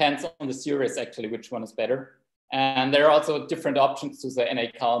depends on the series, actually, which one is better. And there are also different options to the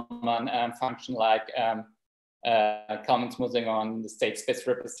NA Kalman function, like Kalman smoothing on the state space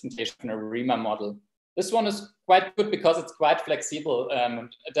representation or Riemann model. This one is quite good because it's quite flexible.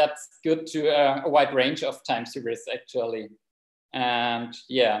 That's good to a wide range of time series, actually. And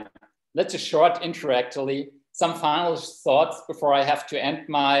yeah, that's a short intro, actually. Some final thoughts before I have to end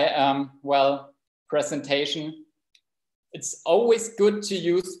my, presentation. It's always good to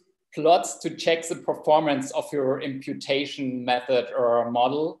use plots to check the performance of your imputation method or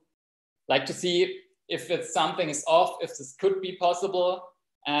model, like to see if it's something is off, if this could be possible.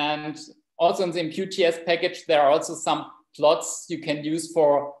 And also in the ImputTS package, there are also some plots you can use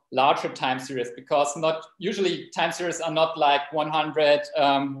for larger time series, because not usually time series are not like 100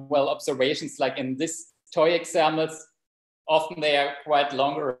 observations like in this toy examples. Often they are quite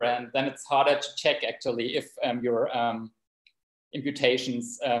longer, and then it's harder to check actually if your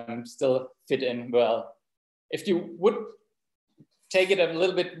imputations still fit in well. If you would take it a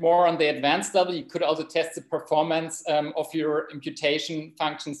little bit more on the advanced level, you could also test the performance of your imputation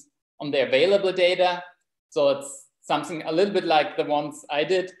functions on the available data. So it's something a little bit like the ones I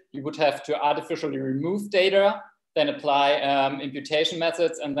did. You would have to artificially remove data, then apply imputation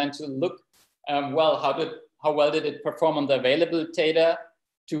methods, and then to look, how well did it perform on the available data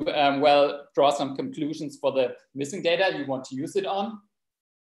to, draw some conclusions for the missing data you want to use it on.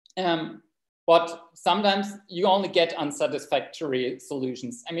 But sometimes you only get unsatisfactory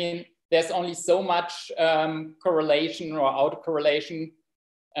solutions. I mean, there's only so much correlation or autocorrelation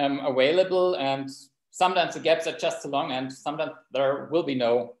available, and sometimes the gaps are just too long, and sometimes there will be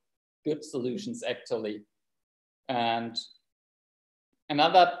no good solutions actually. And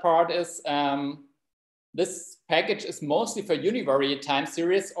another part is this package is mostly for univariate time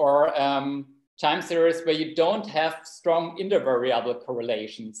series or time series where you don't have strong intervariable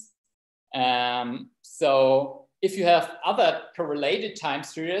correlations. So if you have other correlated time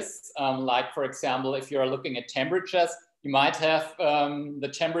series, like for example, if you're looking at temperatures, you might have the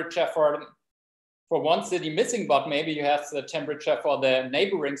temperature for one city missing, but maybe you have the temperature for the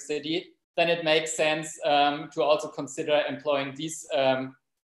neighboring city, then it makes sense to also consider employing these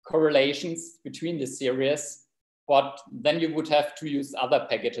correlations between the series. But then you would have to use other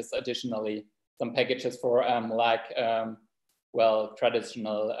packages additionally, some packages for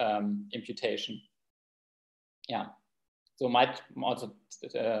traditional imputation. Yeah, so might also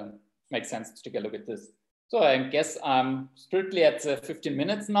make sense to take a look at this. So I guess I'm strictly at 15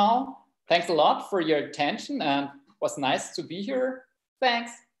 minutes now. Thanks a lot for your attention, and it was nice to be here.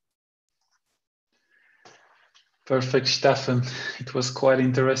 Thanks. Perfect, Stefan. It was quite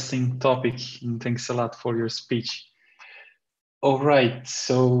interesting topic, and thanks a lot for your speech. All right,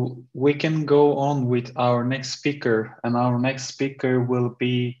 so we can go on with our next speaker, and our next speaker will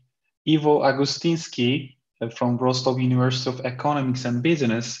be Iwo Agustiński from Wrocław University of Economics and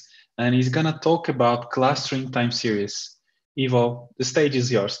Business, and he's gonna talk about clustering time series. Iwo, the stage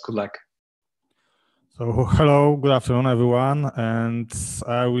is yours. Good luck. So hello, good afternoon, everyone, and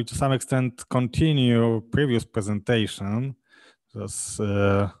I will to some extent continue previous presentation. Just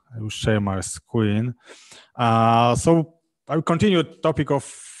I will share my screen. So I will continue the topic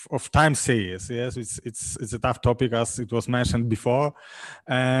of time series. Yes, it's a tough topic as it was mentioned before,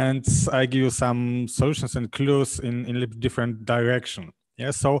 and I give you some solutions and clues in a different direction.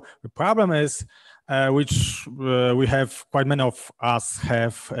 Yes, so the problem is. Which we have quite many of us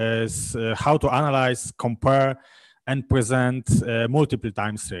have is how to analyze, compare, and present multiple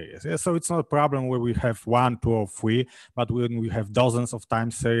time series. Yeah, so it's not a problem where we have 1, 2, or 3, but when we have dozens of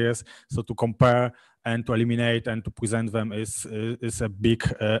time series, so to compare and to eliminate and to present them is a big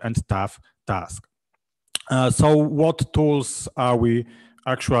and tough task. So what tools are we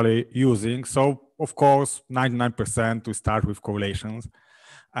actually using? So of course, 99% we start with correlations.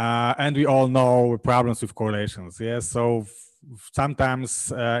 And we all know problems with correlations. Yes, so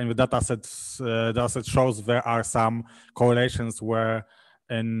sometimes in the dataset shows there are some correlations where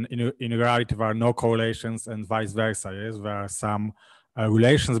in reality there are no correlations, and vice versa. Yes, there are some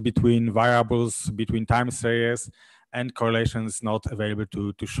relations between variables, between time series, and correlations not available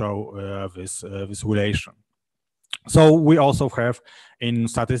to show this relation. So we also have in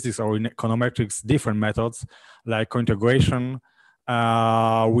statistics or in econometrics different methods like cointegration,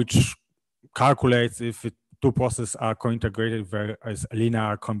 which calculates if two processes are co-integrated, there is a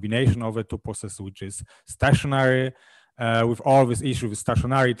linear combination of the two processes, which is stationary, with all this issue with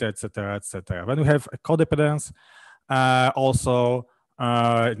stationarity, etc., etc. Then we have a codependence, also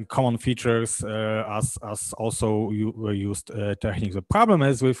common features as also were used techniques. The problem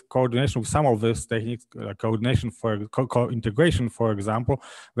is with coordination with some of these techniques, coordination for integration, for example,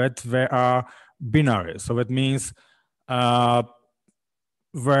 that they are binary. So that means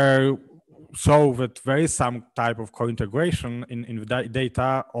so that there is some type of co-integration in the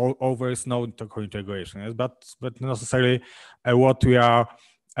data, or there is no co-integration. Yes? But not necessarily what we are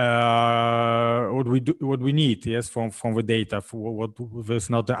what we need, yes, from the data. For what there's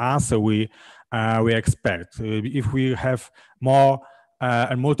not the answer we expect. If we have more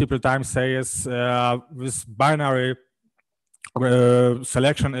and multiple time series, this binary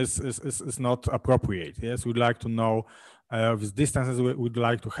selection is not appropriate. Yes, we'd like to know with distances. We'd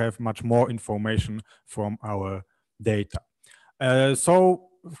like to have much more information from our data. So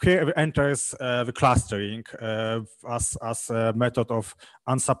here enters the clustering as a method of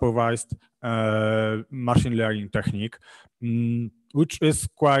unsupervised machine learning technique, which is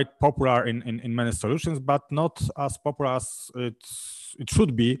quite popular in many solutions, but not as popular as it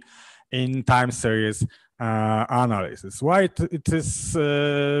should be in time series analysis. Why it is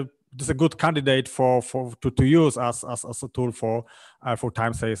a good candidate to use as a tool for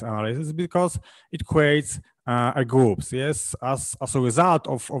time series analysis, because it creates groups. Yes, as a result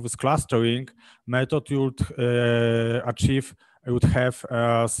of this clustering method, you would have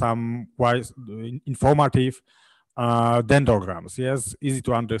some quite informative dendrograms. Yes, easy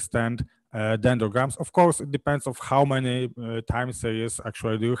to understand dendrograms. Of course, it depends on how many time series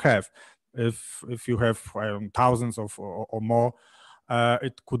actually do you have. If you have thousands of or more,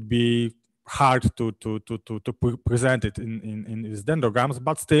 it could be hard to present it in these dendrograms,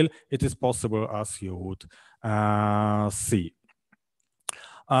 but still it is possible, as you would see.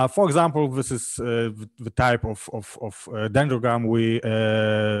 For example, this is the type of dendrogram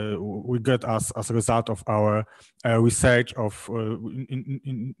we get as a result of our research of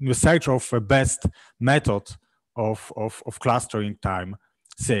in search of the best method of clustering time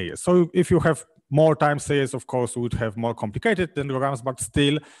series. So if you have more time series, of course, you would have more complicated dendrograms, but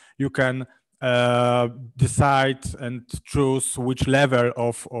still you can decide and choose which level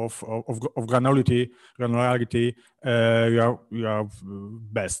of granularity you are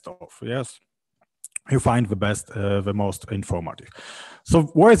best of. Yes, you find the best, the most informative. So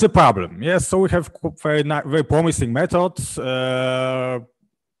where is the problem? Yes, so we have very promising methods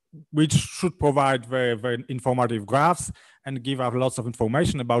which should provide very informative graphs and give us lots of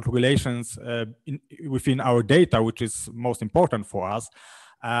information about relations within our data, which is most important for us.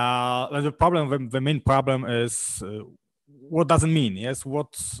 The main problem is what does it mean? Yes,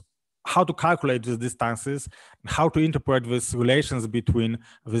 how to calculate these distances, how to interpret these relations between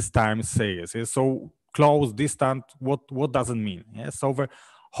these time series. Yes? So close, distant, what does it mean? Yes? So the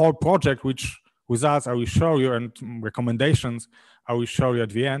whole project, which results I will show you, and recommendations I will show you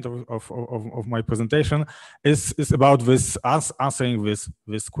at the end of my presentation, is about this, answering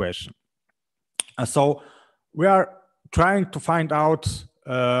this question. So we are trying to find out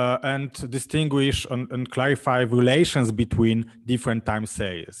and distinguish and clarify relations between different time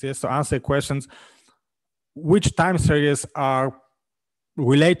series. Yes, so answer questions: which time series are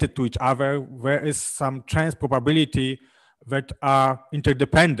related to each other? Where is some chance probability that are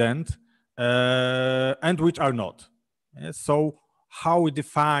interdependent and which are not? Yes, so how we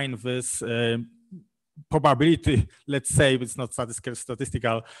define this probability? Let's say it's not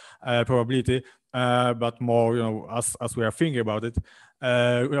statistical probability, but more, as we are thinking about it,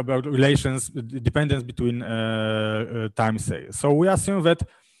 about relations, dependence between time series. So we assume that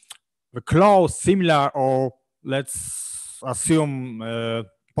the close, similar, or let's assume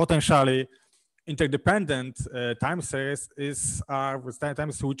potentially interdependent time series are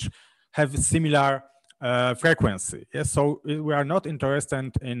time series which have similar frequency. Yes, so we are not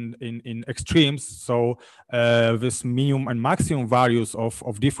interested in extremes. So this minimum and maximum values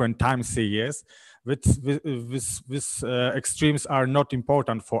of different time series. These extremes are not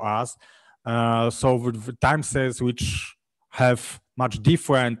important for us. So the time series which have much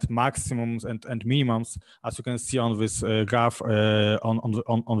different maximums and minimums, as you can see on this graph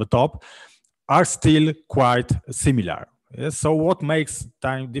on the top, are still quite similar. Yes? So what makes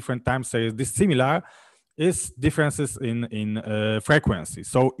different time series dissimilar is differences in frequency.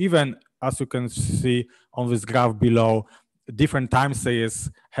 So even, as you can see on this graph below, different time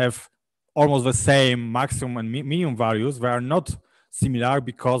series have almost the same maximum and minimum values. They are not similar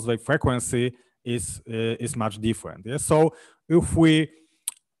because the frequency is much different. Yes? So if we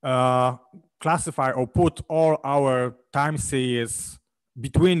classify or put all our time series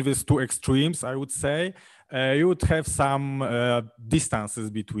between these two extremes, I would say, you would have some distances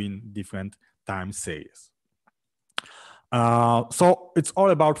between different time series. So it's all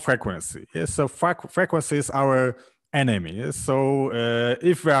about frequency. Yes? So frequency is our enemy. Yes? So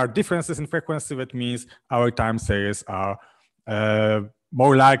if there are differences in frequency, that means our time series are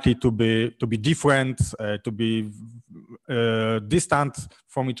more likely to be different, to be distant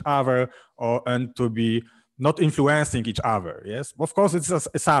from each other, and to be not influencing each other. Yes, of course, it's an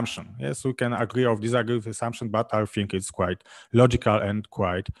assumption. Yes, we can agree or disagree with assumption, but I think it's quite logical and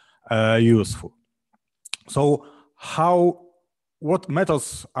quite useful. So what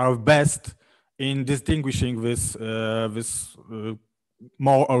methods are best in distinguishing this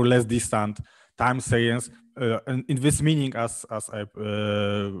more or less distant time series in this meaning as I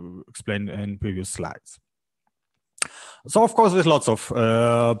explained in previous slides. So of course there's lots of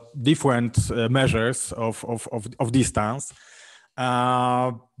different measures of distance.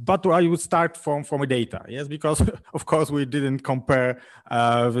 But I would start from a data, yes, because of course we didn't compare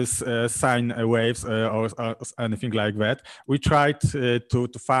with sine waves or anything like that. We tried to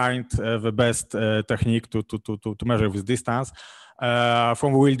find the best technique to measure this distance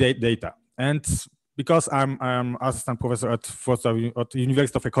from real data. And because I'm assistant professor at the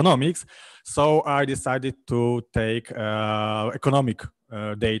University of Economics, so I decided to take economic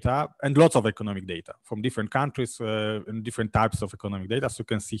data and lots of economic data from different countries and different types of economic data. So you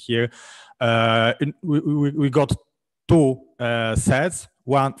can see here, we got two sets.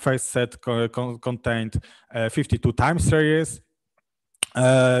 First set contained 52 time series,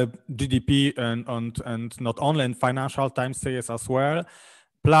 GDP and not only in financial time series as well,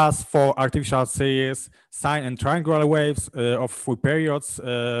 plus 4 artificial series, sine and triangular waves of 3 periods,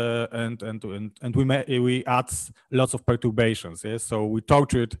 and we add lots of perturbations. Yes? So we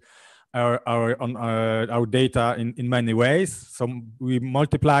tortured our data in many ways. So we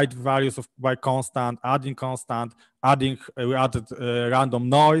multiplied values by constant, adding constant, we added random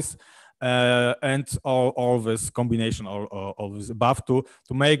noise, and all this combination, all this above to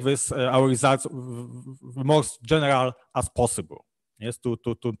make this our results the most general as possible. Yes, to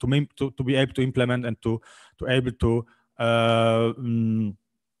be able to implement and to able to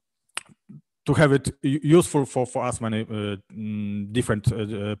have it useful for as many different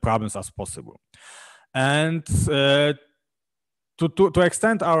problems as possible. And to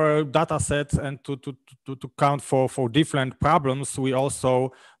extend our data set and to count for different problems, we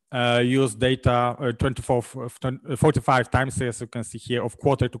also use data 45 times, as you can see here, of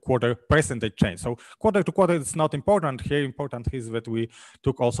quarter-to-quarter percentage change. So quarter-to-quarter is not important here. Important is that we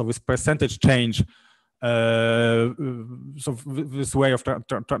took also this percentage change, so this way of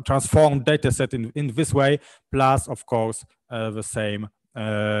transform data set in this way, plus of course the same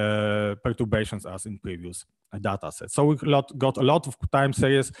perturbations as in previous data sets. So we got a lot of time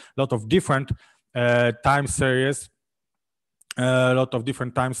series, a lot of different time series, a lot of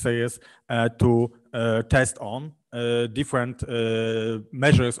different time series to test on different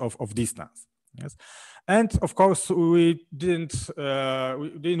measures of distance. Yes, and of course we didn't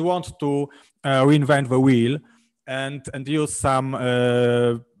want to reinvent the wheel and use some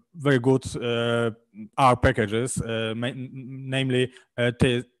very good R packages, namely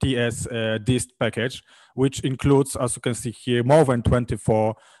TS dist package, which includes, as you can see here, more than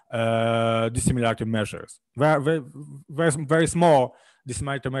 24 dissimilarity measures. There's very small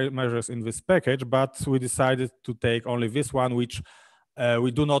dissimilarity measures in this package, but we decided to take only this one, which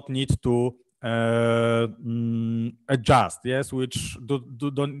we do not need to adjust. Yes, which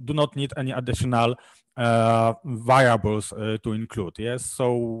do not need any additional variables to include. Yes,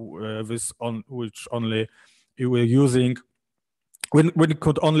 so which only we're using. We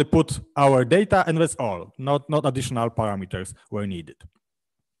could only put our data, and that's all. Not additional parameters were needed.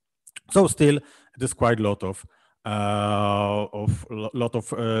 So still, there's quite a lot of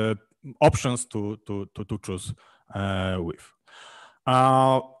options to choose with.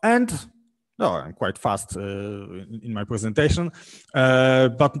 And no, I'm quite fast in my presentation,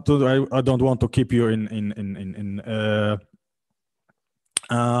 but I don't want to keep you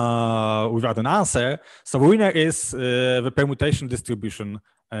without an answer. So the winner is the permutation distribution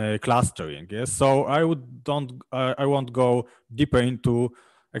clustering. Yes, so I won't go deeper into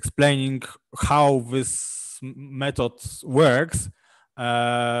explaining how this method works.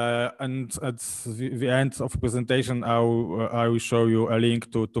 And at the end of the presentation, I will show you a link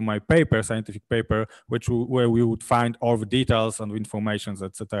to my paper, scientific paper, where we would find all the details and information,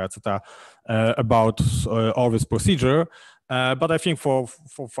 etc., about all this procedure. But I think for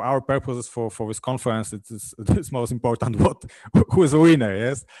our purposes, for this conference, it's most important who is the winner,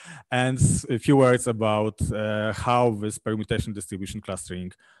 yes? And a few words about how this permutation distribution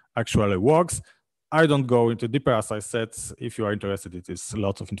clustering actually works. I don't go into deeper, as I said. If you are interested, it is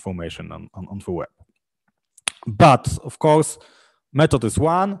lots of information on the web. But of course, method is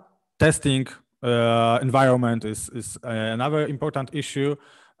one, testing environment is another important issue.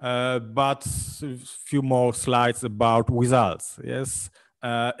 But a few more slides about results. Yes,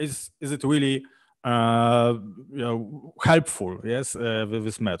 is it really helpful? Yes, with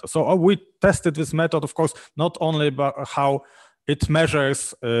this method. So we tested this method, of course, not only about how it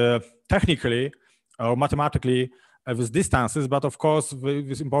measures technically or mathematically with distances, but of course,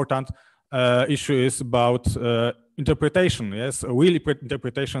 this important issue is about interpretation. Yes, a real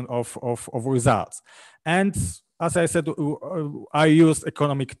interpretation of results. And as I said, I used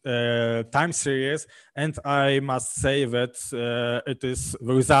economic time series, and I must say that it is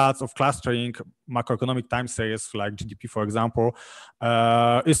the results of clustering macroeconomic time series like GDP, for example,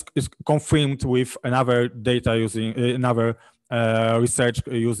 is confirmed with another data using another research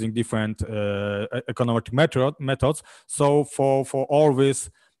using different economic methods. So for all these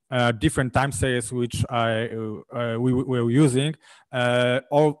different time series which we were using,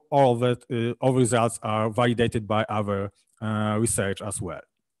 all results are validated by other research as well.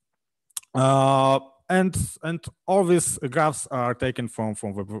 And all these graphs are taken from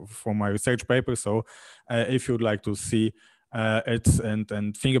my research paper. So if you'd like to see it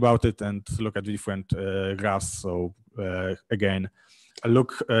and think about it and look at the different graphs, so again,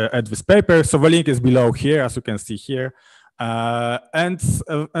 look at this paper. So the link is below here, as you can see here. And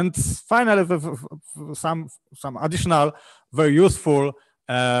finally, some additional very useful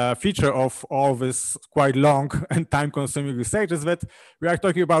feature of all this quite long and time-consuming research is that we are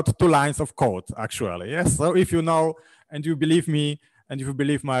talking about 2 lines of code, actually. Yes. So if you know and you believe me, and if you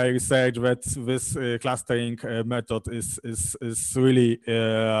believe my research that this clustering method is really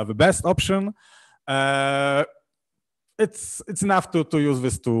the best option, it's enough to use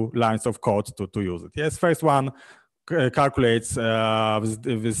these 2 lines of code to use it. Yes. First one calculates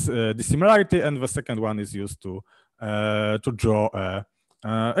this dissimilarity, and the second one is used to draw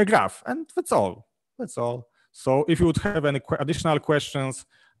a graph, and that's all. That's all. So if you would have any additional questions,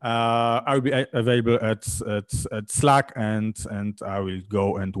 I will be available at Slack, and I will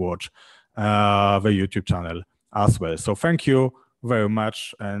go and watch the YouTube channel as well. So thank you very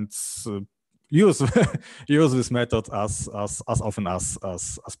much, and use use this method as often as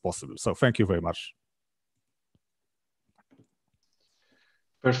possible. So thank you very much.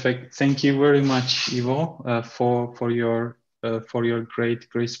 Perfect. Thank you very much, Ivo, for your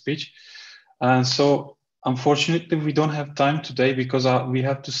great speech. So unfortunately, we don't have time today because we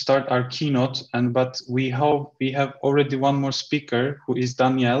have to start our keynote. But we hope we have already one more speaker, who is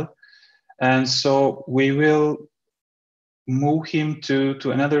Daniel, and so we will move him to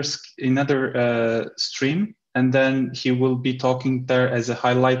another stream, and then he will be talking there as a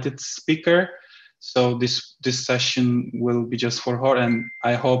highlighted speaker. So this session will be just for her, and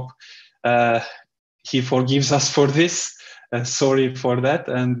I hope he forgives us for this. Sorry for that,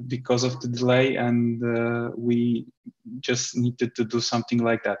 and because of the delay, and we just needed to do something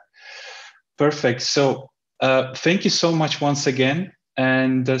like that. Perfect. So thank you so much once again,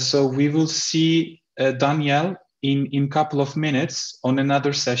 and so we will see Daniel in a couple of minutes on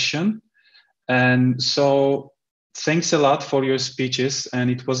another session. And so thanks a lot for your speeches,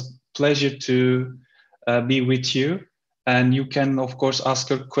 and it was a pleasure to be with you. And you can, of course, ask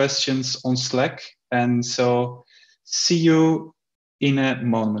your questions on Slack. And so see you in a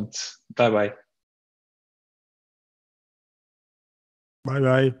moment. Bye-bye.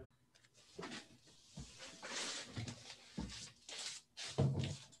 Bye-bye.